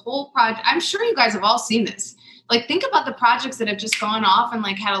collectively the whole project, I'm sure you guys have all seen this. Like, think about the projects that have just gone off and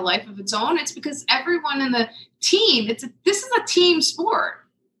like had a life of its own. It's because everyone in the team, this is a team sport.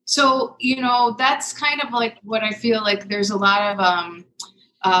 So, that's kind of like what I feel like there's a lot of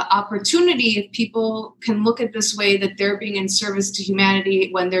opportunity if people can look at this way, that they're being in service to humanity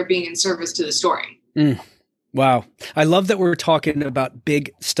when they're being in service to the story. Wow. I love that we're talking about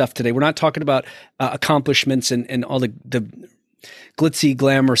big stuff today. We're not talking about accomplishments and all the glitzy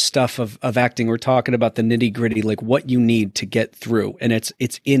glamour stuff of acting. We're talking about the nitty gritty, like what you need to get through. And it's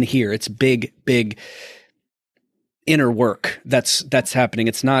in here. It's big inner work that's happening.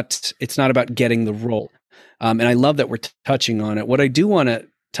 It's not about getting the role. And I love that we're touching on it. What I do want to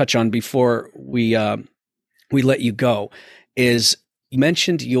touch on before we let you go is, you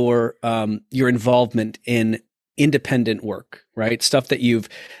mentioned your involvement in independent work, right? Stuff that you've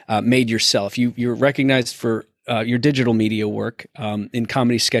made yourself. You're recognized for your digital media work in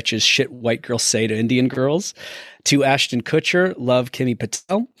comedy sketches, Shit White Girls Say to Indian Girls, to Ashton Kutcher, Love Kimmy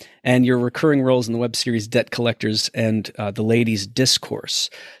Patel, and your recurring roles in the web series Debt Collectors and The Ladies' Discourse.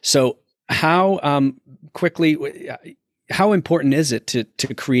 So how important is it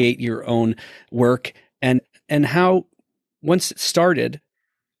to create your own work, and how, once it started,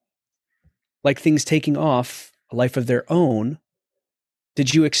 like things taking off a life of their own,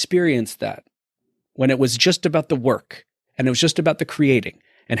 did you experience that when it was just about the work and it was just about the creating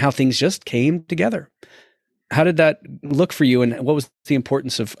and how things just came together? How did that look for you, and what was the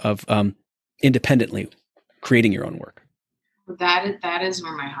importance of independently creating your own work? That is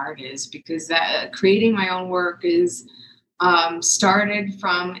where my heart is, because that creating my own work is started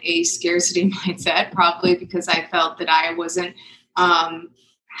from a scarcity mindset, probably because I felt that I wasn't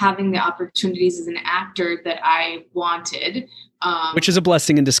having the opportunities as an actor that I wanted. Which is a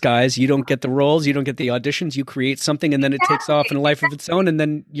blessing in disguise. You don't get the roles, you don't get the auditions, you create something, and then it takes off in a life of its own, and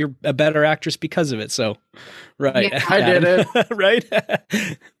then you're a better actress because of it. So, right. Yeah. I did it. Right?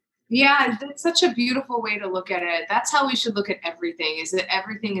 Yeah, that's such a beautiful way to look at it. That's how we should look at everything, is that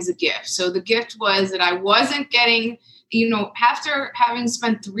everything is a gift. So the gift was that I wasn't getting, after having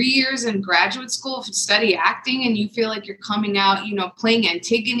spent 3 years in graduate school to study acting, and you feel like you're coming out, playing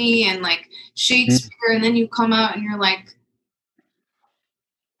Antigone and like Shakespeare, and then you come out and you're like,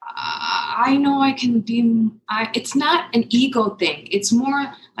 I know I can be, it's not an ego thing. It's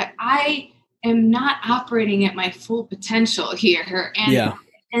more like I am not operating at my full potential here.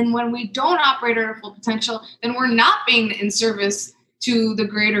 And when we don't operate at our full potential, then we're not being in service to the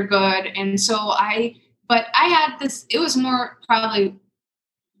greater good. And so I had this, it was more probably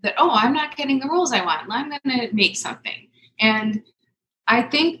that, I'm not getting the roles I want. I'm going to make something. And I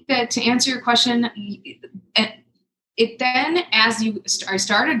think that, to answer your question, it then, as I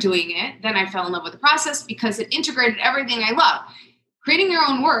started doing it, then I fell in love with the process because it integrated everything I love. Creating your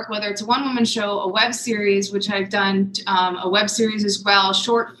own work, whether it's a one-woman show, a web series, which I've done, a web series as well,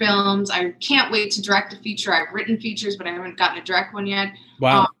 short films. I can't wait to direct a feature. I've written features, but I haven't gotten to direct one yet.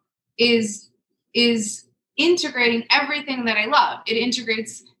 Wow. Is integrating everything that I love. It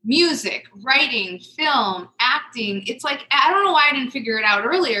integrates music, writing, film, acting. It's like, I don't know why I didn't figure it out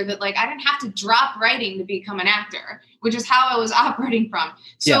earlier that like I didn't have to drop writing to become an actor, which is how I was operating from.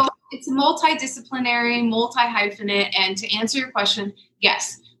 So it's multidisciplinary, multi-hyphenate. And to answer your question,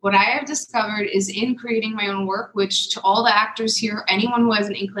 yes, what I have discovered is in creating my own work, which to all the actors here, anyone who has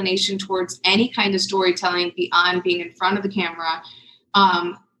an inclination towards any kind of storytelling beyond being in front of the camera,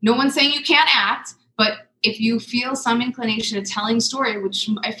 no one's saying you can't act, but if you feel some inclination to telling story, which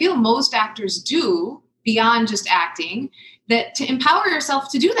I feel most actors do beyond just acting, that to empower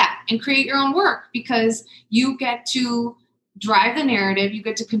yourself to do that and create your own work, because you get to drive the narrative, you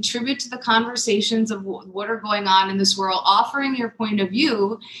get to contribute to the conversations of what are going on in this world, offering your point of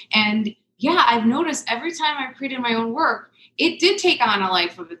view. And yeah, I've noticed every time I've created my own work, it did take on a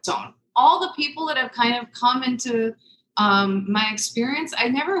life of its own. All the people that have kind of come into my experience, I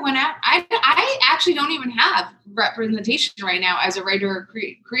never went out. I actually don't even have representation right now as a writer or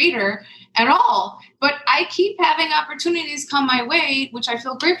creator at all, but I keep having opportunities come my way, which I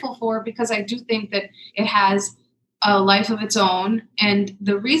feel grateful for, because I do think that it has a life of its own. And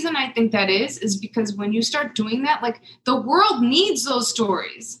the reason I think that is because when you start doing that, like the world needs those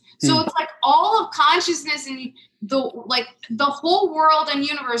stories. So it's like all of consciousness and the whole world and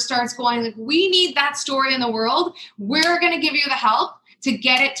universe starts going like, we need that story in the world. We're going to give you the help to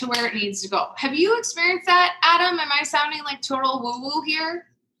get it to where it needs to go. Have you experienced that, Adam? Am I sounding like total woo-woo here?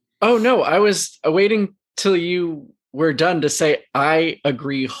 Oh, no. I was waiting till you were done to say, I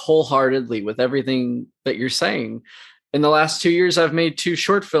agree wholeheartedly with everything that you're saying. In the last 2 years, I've made 2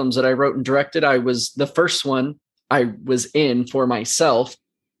 short films that I wrote and directed. The first one I was in for myself,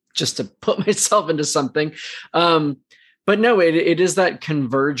 just to put myself into something. But no, it is that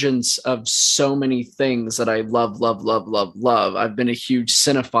convergence of so many things that I love, love, love, love, love. I've been a huge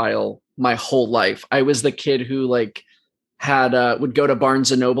cinephile my whole life. I was the kid who would go to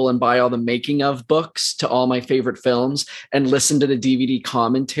Barnes and Noble and buy all the making of books to all my favorite films and listen to the DVD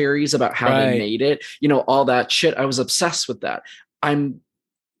commentaries about how they made it, all that shit. I was obsessed with that. I'm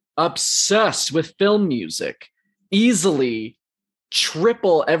obsessed with film music, easily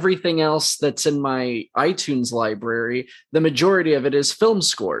triple everything else that's in my iTunes library. The majority of it is film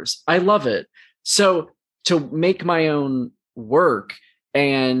scores. I love it. So to make my own work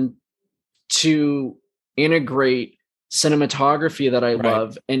and to integrate cinematography that I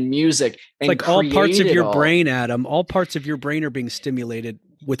love and music, and like all parts of your brain, Adam, all parts of your brain are being stimulated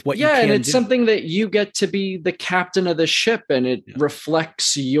with what you can and it's do. Something that you get to be the captain of the ship, and it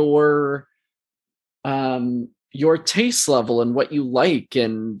reflects your taste level and what you like,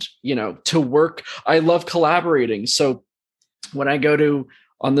 and to work. I love collaborating. So when I go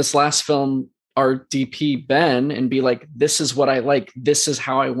on this last film, our DP Ben, and be like, this is what I like, this is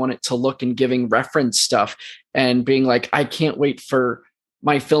how I want it to look, and giving reference stuff and being like, I can't wait for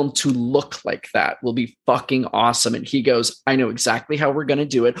my film to look like that, will be fucking awesome. And he goes, I know exactly how we're going to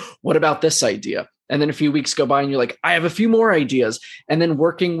do it. What about this idea? And then a few weeks go by and you're like, I have a few more ideas. And then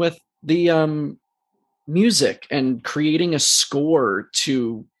working with the music and creating a score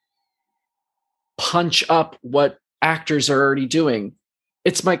to punch up what actors are already doing.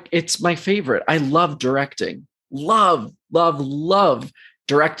 It's my favorite. I love directing. Love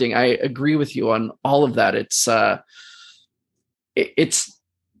directing. I agree with you on all of that. It's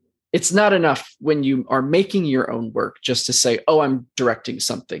not enough when you are making your own work just to say, oh, I'm directing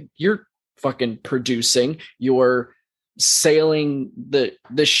something. You're fucking producing. You're sailing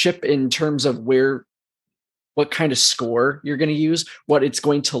the ship in terms of what kind of score you're going to use, what it's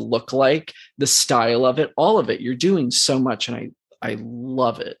going to look like, the style of it, all of it. You're doing so much, and I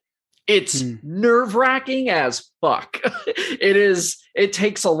love it. It's nerve-wracking as fuck. It is. It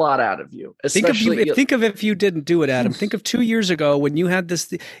takes a lot out of you. Think of if you didn't do it, Adam. Think of 2 years ago when you had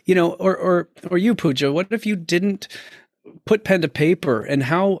this, or you, Puja. What if you didn't put pen to paper, and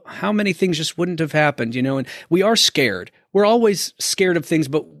how many things just wouldn't have happened, And we are scared. We're always scared of things,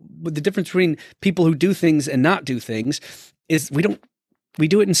 but the difference between people who do things and not do things is we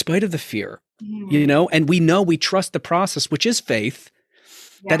do it in spite of the fear, and we trust the process, which is faith.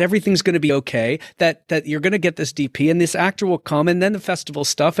 That everything's going to be okay, that you're going to get this DP and this actor will come, and then the festival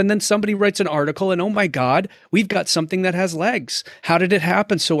stuff, and then somebody writes an article, and oh my God, we've got something that has legs. How did it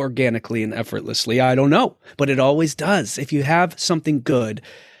happen so organically and effortlessly? I don't know, but it always does. If you have something good,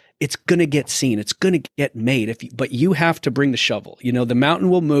 it's going to get seen. It's going to get made. But you have to bring the shovel. The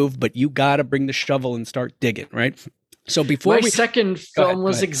mountain will move, but you got to bring the shovel and start digging, right? So before my second film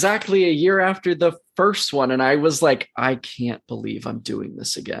was exactly a year after the first one, and I was like, I can't believe I'm doing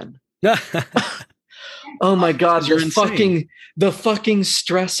this again. Oh my God, You're insane. the fucking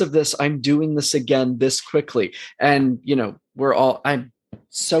stress of this. I'm doing this again this quickly. And I'm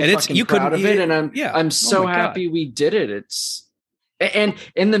so And fucking proud of it. And I'm so happy we did it. And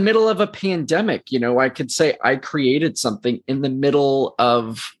in the middle of a pandemic, I could say I created something in the middle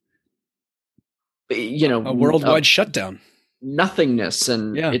of, a worldwide shutdown. Nothingness.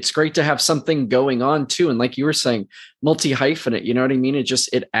 And it's great to have something going on too. And like you were saying, multi-hyphenate, you know what I mean?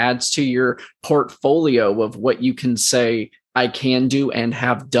 It adds to your portfolio of what you can say I can do and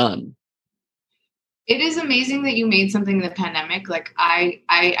have done. It is amazing that you made something in the pandemic. Like I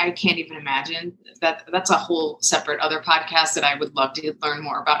can't even imagine that. That's a whole separate other podcast that I would love to learn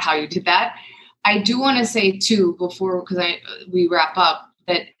more about how you did that. I do want to say too, because we wrap up,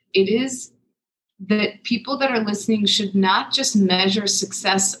 that it is that people that are listening should not just measure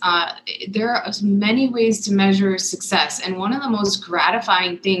success. There are many ways to measure success. And one of the most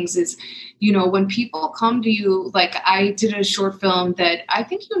gratifying things is, when people come to you, like I did a short film that I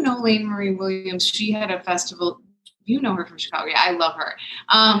think Lane Marie Williams, she had a festival. You know her from Chicago. Yeah, I love her.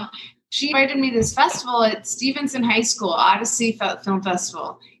 She invited me to this festival at Stevenson High School, Odyssey Film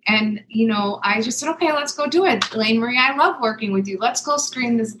Festival. And, I just said, okay, let's go do it. Lane Marie, I love working with you. Let's go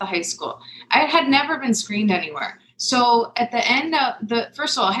screen this at the high school. I had never been screened anywhere. So at the end of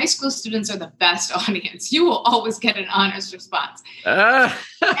first of all, high school students are the best audience. You will always get an honest response. And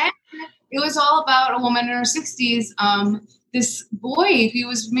it was all about a woman in her 60s. This boy, he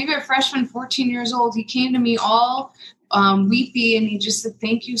was maybe a freshman, 14 years old. He came to me all weepy, and he just said,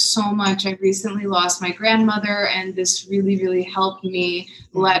 thank you so much. I recently lost my grandmother, and this really, really helped me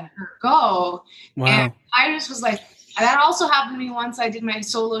let her go. Wow. And I just was like, that also happened to me once I did my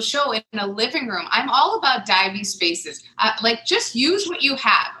solo show in a living room. I'm all about divey spaces. Just use what you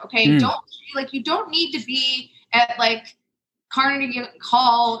have. Okay. You don't need to be at Carnegie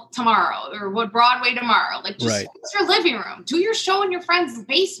Hall tomorrow or Broadway tomorrow. Use your living room. Do your show in your friend's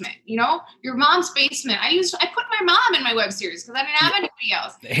basement, your mom's basement. I put my mom in my web series because I didn't have anybody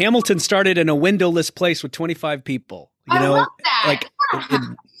else. Hamilton started in a windowless place with 25 people. I love that.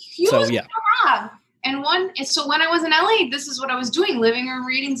 And so when I was in LA, this is what I was doing, living room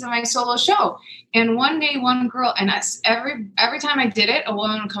readings of my solo show. And one day, one girl, and every time I did it, a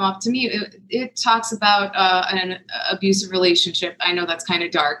woman would come up to me. It talks about an abusive relationship. I know that's kind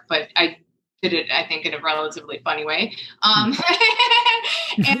of dark, but I did it, I think, in a relatively funny way. And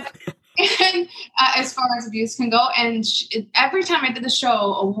as far as abuse can go. And every time I did the show,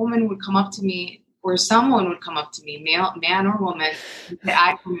 a woman would come up to me, or someone would come up to me, man or woman, that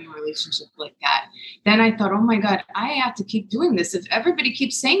I come in a relationship like that. Then I thought, oh my God, I have to keep doing this. If everybody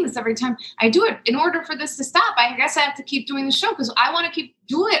keeps saying this every time I do it, in order for this to stop, I guess I have to keep doing the show because I want to keep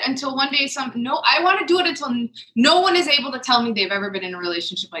doing it until one day I want to do it until no one is able to tell me they've ever been in a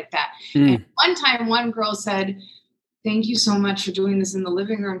relationship like that. And one time, one girl said, thank you so much for doing this in the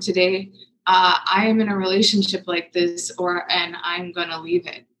living room today. I am in a relationship like this, and I'm going to leave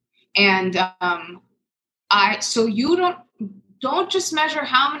it. And so you don't just measure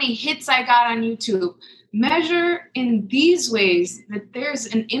how many hits I got on YouTube. Measure in these ways that there's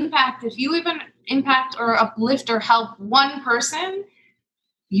an impact. If you even impact or uplift or help one person,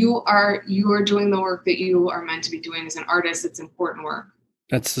 you are doing the work that you are meant to be doing as an artist. It's important work.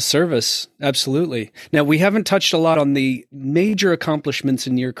 That's the service. Absolutely. Now, we haven't touched a lot on the major accomplishments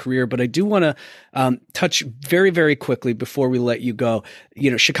in your career, but I do want to touch very, very quickly before we let you go.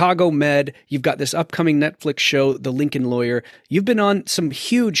 Chicago Med, you've got this upcoming Netflix show, The Lincoln Lawyer. You've been on some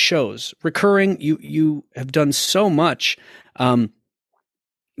huge shows, recurring. You have done so much.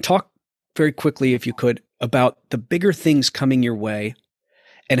 Talk very quickly, if you could, about the bigger things coming your way,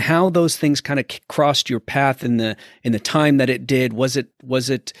 and how those things kind of crossed your path in the time that it did. Was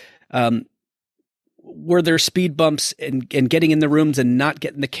it were there speed bumps and getting in the rooms and not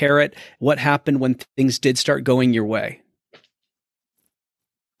getting the carrot? What happened when things did start going your way?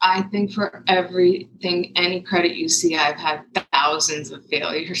 I think for everything, any credit you see, I've had thousands of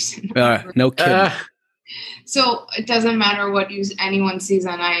failures. No kidding. So it doesn't matter what anyone sees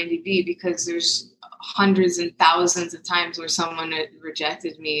on IMDb, because there's hundreds and thousands of times where someone had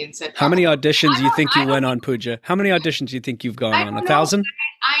rejected me and said, how many auditions do you think you went on, Puja? How many auditions do you think you've gone on? 1,000?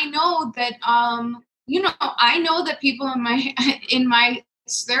 I know that, I know that people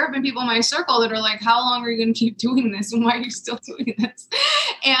there have been people in my circle that are like, how long are you going to keep doing this? And why are you still doing this?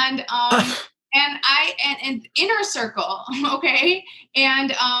 And inner circle. Okay.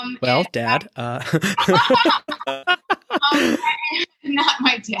 And, Dad, not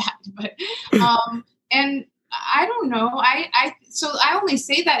my dad, but, and I don't know. So I only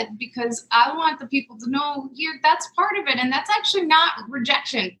say that because I want the people to know here that's part of it. And that's actually not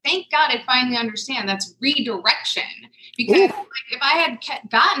rejection. Thank God I finally understand that's redirection. Because like, if I had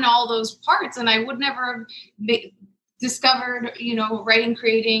gotten all those parts, and I would never have discovered, writing,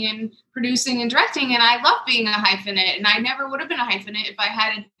 creating, and producing and directing. And I love being a hyphenate. And I never would have been a hyphenate if I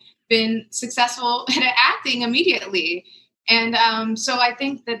hadn't been successful at acting immediately. And so I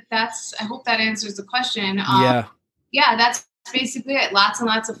think I hope that answers the question. Yeah, that's basically it. Lots and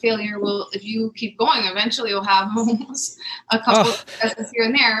lots of failure if you keep going, eventually you'll have almost a couple of successes here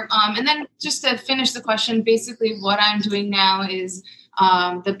and there. And then just to finish the question, basically what I'm doing now is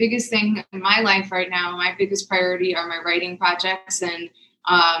the biggest thing in my life right now, my biggest priority are my writing projects and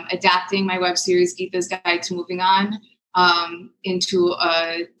adapting my web series, Geeta's Guide to Moving On, into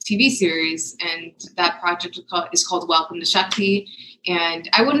a TV series. And that project is called Welcome to Shakti. And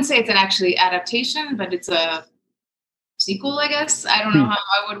I wouldn't say it's an actually adaptation, but it's a sequel, I guess. I don't know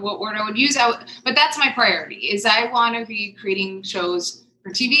what word I would use. But that's my priority is I want to be creating shows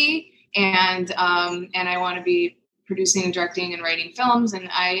for TV and I want to be producing and directing and writing films. And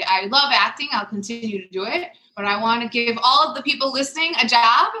I love acting. I'll continue to do it. But I want to give all of the people listening a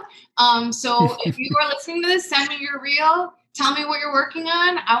job. So if you are listening to this, send me your reel. Tell me what you're working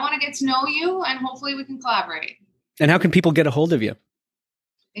on. I want to get to know you, and hopefully we can collaborate. And how can people get a hold of you?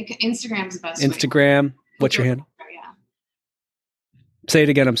 Instagram's the best Instagram. way. What's your handle? Yeah. Say it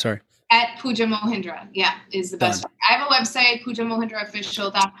again. I'm sorry. At Puja Mohindra. Yeah, is the best way. I have a website,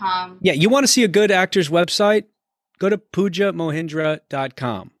 pujamohindraofficial.com. Yeah, you want to see a good actor's website? Go to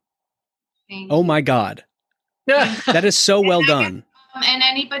pujamohindra.com. Oh my God. That is so well done. And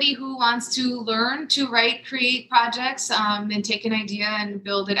anybody who wants to learn to write, create projects, and take an idea and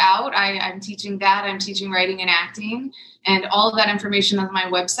build it out, I'm teaching that. I'm teaching writing and acting, and all of that information on my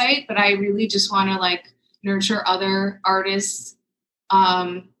website. But I really just want to nurture other artists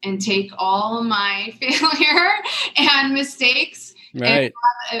and take all my failure and mistakes and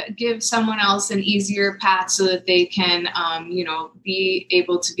give someone else an easier path so that they can, be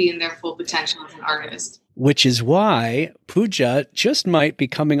able to be in their full potential as an artist. Which is why Puja just might be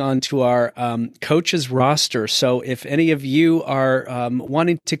coming onto our coaches roster. So if any of you are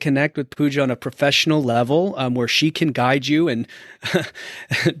wanting to connect with Puja on a professional level, where she can guide you and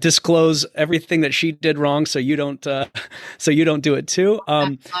disclose everything that she did wrong, so you don't do it too,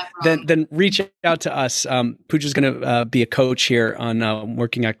 then reach out to us. Puja's going to be a coach here on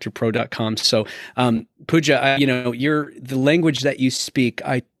workingactorpro.com. So Puja, the language that you speak,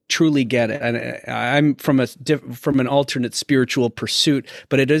 I truly get it, and I'm from an alternate spiritual pursuit,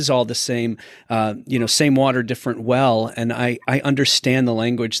 but it is all the same, same water, different well. And I understand the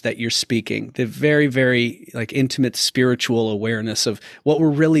language that you're speaking, the very, very intimate spiritual awareness of what we're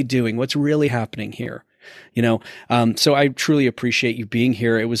really doing, what's really happening here. So I truly appreciate you being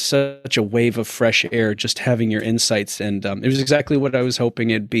here. It was such a wave of fresh air, just having your insights, and it was exactly what I was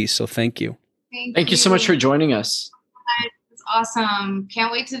hoping it'd be. So thank you. Thank you so much for joining us. Awesome. Can't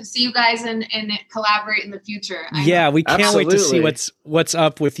wait to see you guys and collaborate in the future. Yeah, we can't wait to see what's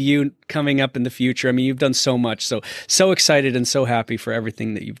up with you coming up in the future. I mean, you've done so much. So excited and so happy for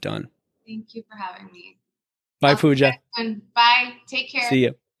everything that you've done. Thank you for having me. Bye, Puja. Bye. Take care. See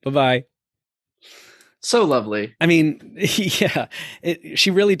you. Bye-bye. So lovely. I mean, yeah, she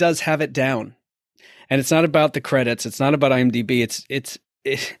really does have it down. And it's not about the credits. It's not about IMDb. It's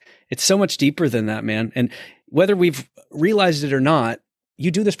so much deeper than that, man. And whether we've realized it or not,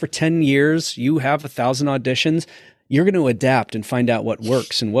 you do this for 10 years, you have 1,000 auditions, you're going to adapt and find out what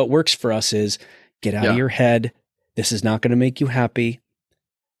works. And what works for us is get out of your head. This is not going to make you happy.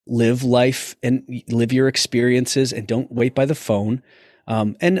 Live life and live your experiences and don't wait by the phone.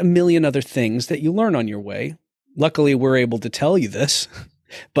 And a million other things that you learn on your way. Luckily, we're able to tell you this,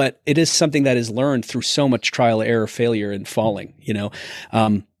 but it is something that is learned through so much trial, error, failure, and falling,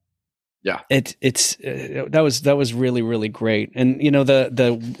 Yeah, that was really, really great. And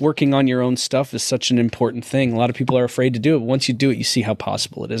the working on your own stuff is such an important thing. A lot of people are afraid to do it. But once you do it, you see how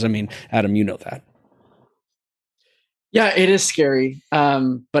possible it is. I mean, Adam, you know that. Yeah, it is scary.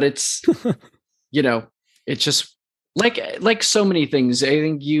 But it's, it's just like so many things. I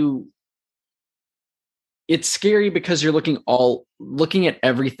think it's scary because you're looking at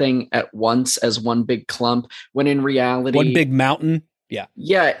everything at once as one big clump, when in reality, one big mountain. Yeah.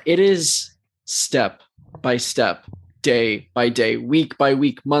 Yeah, it is step by step, day by day, week by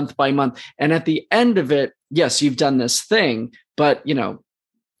week, month by month. And at the end of it, yes, you've done this thing, but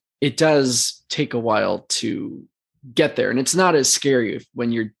it does take a while to get there. And it's not as scary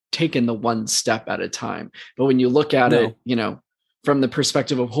when you're taking the one step at a time. But when you look at it, from the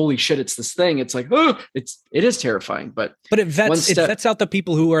perspective of holy shit, it's this thing. It's like, oh, it is terrifying. But it vets out the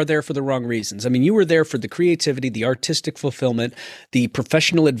people who are there for the wrong reasons. I mean, you were there for the creativity, the artistic fulfillment, the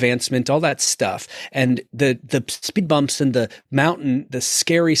professional advancement, all that stuff. And the speed bumps and the mountain, the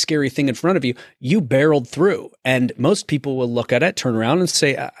scary, scary thing in front of you, you barreled through. And most people will look at it, turn around and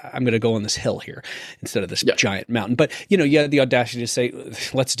say, I'm going to go on this hill here instead of this giant mountain. But, you know, you had the audacity to say,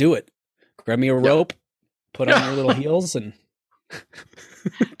 let's do it. Grab me a rope, put on your little heels and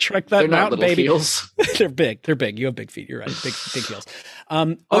trek that mountain, baby. Heels. They're big. They're big. You have big feet. You're right. Big heels.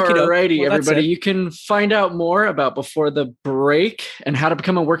 Alrighty, everybody. You can find out more about Before the Break and how to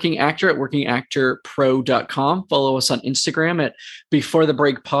become a working actor at workingactorpro.com. Follow us on Instagram at Before the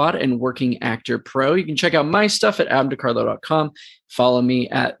Break Pod and Working Actor Pro. You can check out my stuff at adamdecarlo.com. Follow me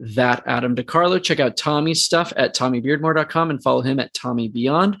at that Adam DeCarlo. Check out Tommy's stuff at tommybeardmore.com and follow him at Tommy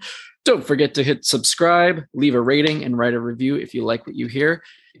Beyond. Don't forget to hit subscribe, leave a rating, and write a review if you like what you hear.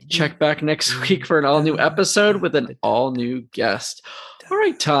 Check back next week for an all-new episode with an all-new guest. All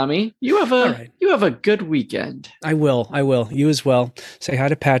right, Tommy, you have a good weekend. I will. You as well. Say hi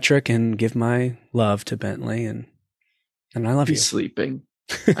to Patrick and give my love to Bentley, and I love you. He's sleeping.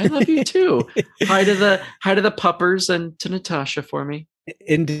 I love you too. Hi to the puppers and to Natasha for me.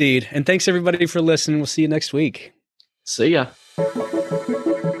 Indeed. And thanks everybody for listening. We'll see you next week. See ya.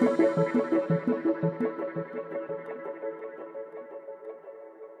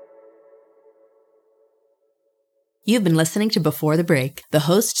 You've been listening to Before the Break. The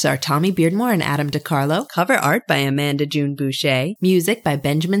hosts are Tommy Beardmore and Adam DeCarlo. Cover art by Amanda June Boucher. Music by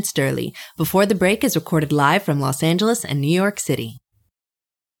Benjamin Sturley. Before the Break is recorded live from Los Angeles and New York City.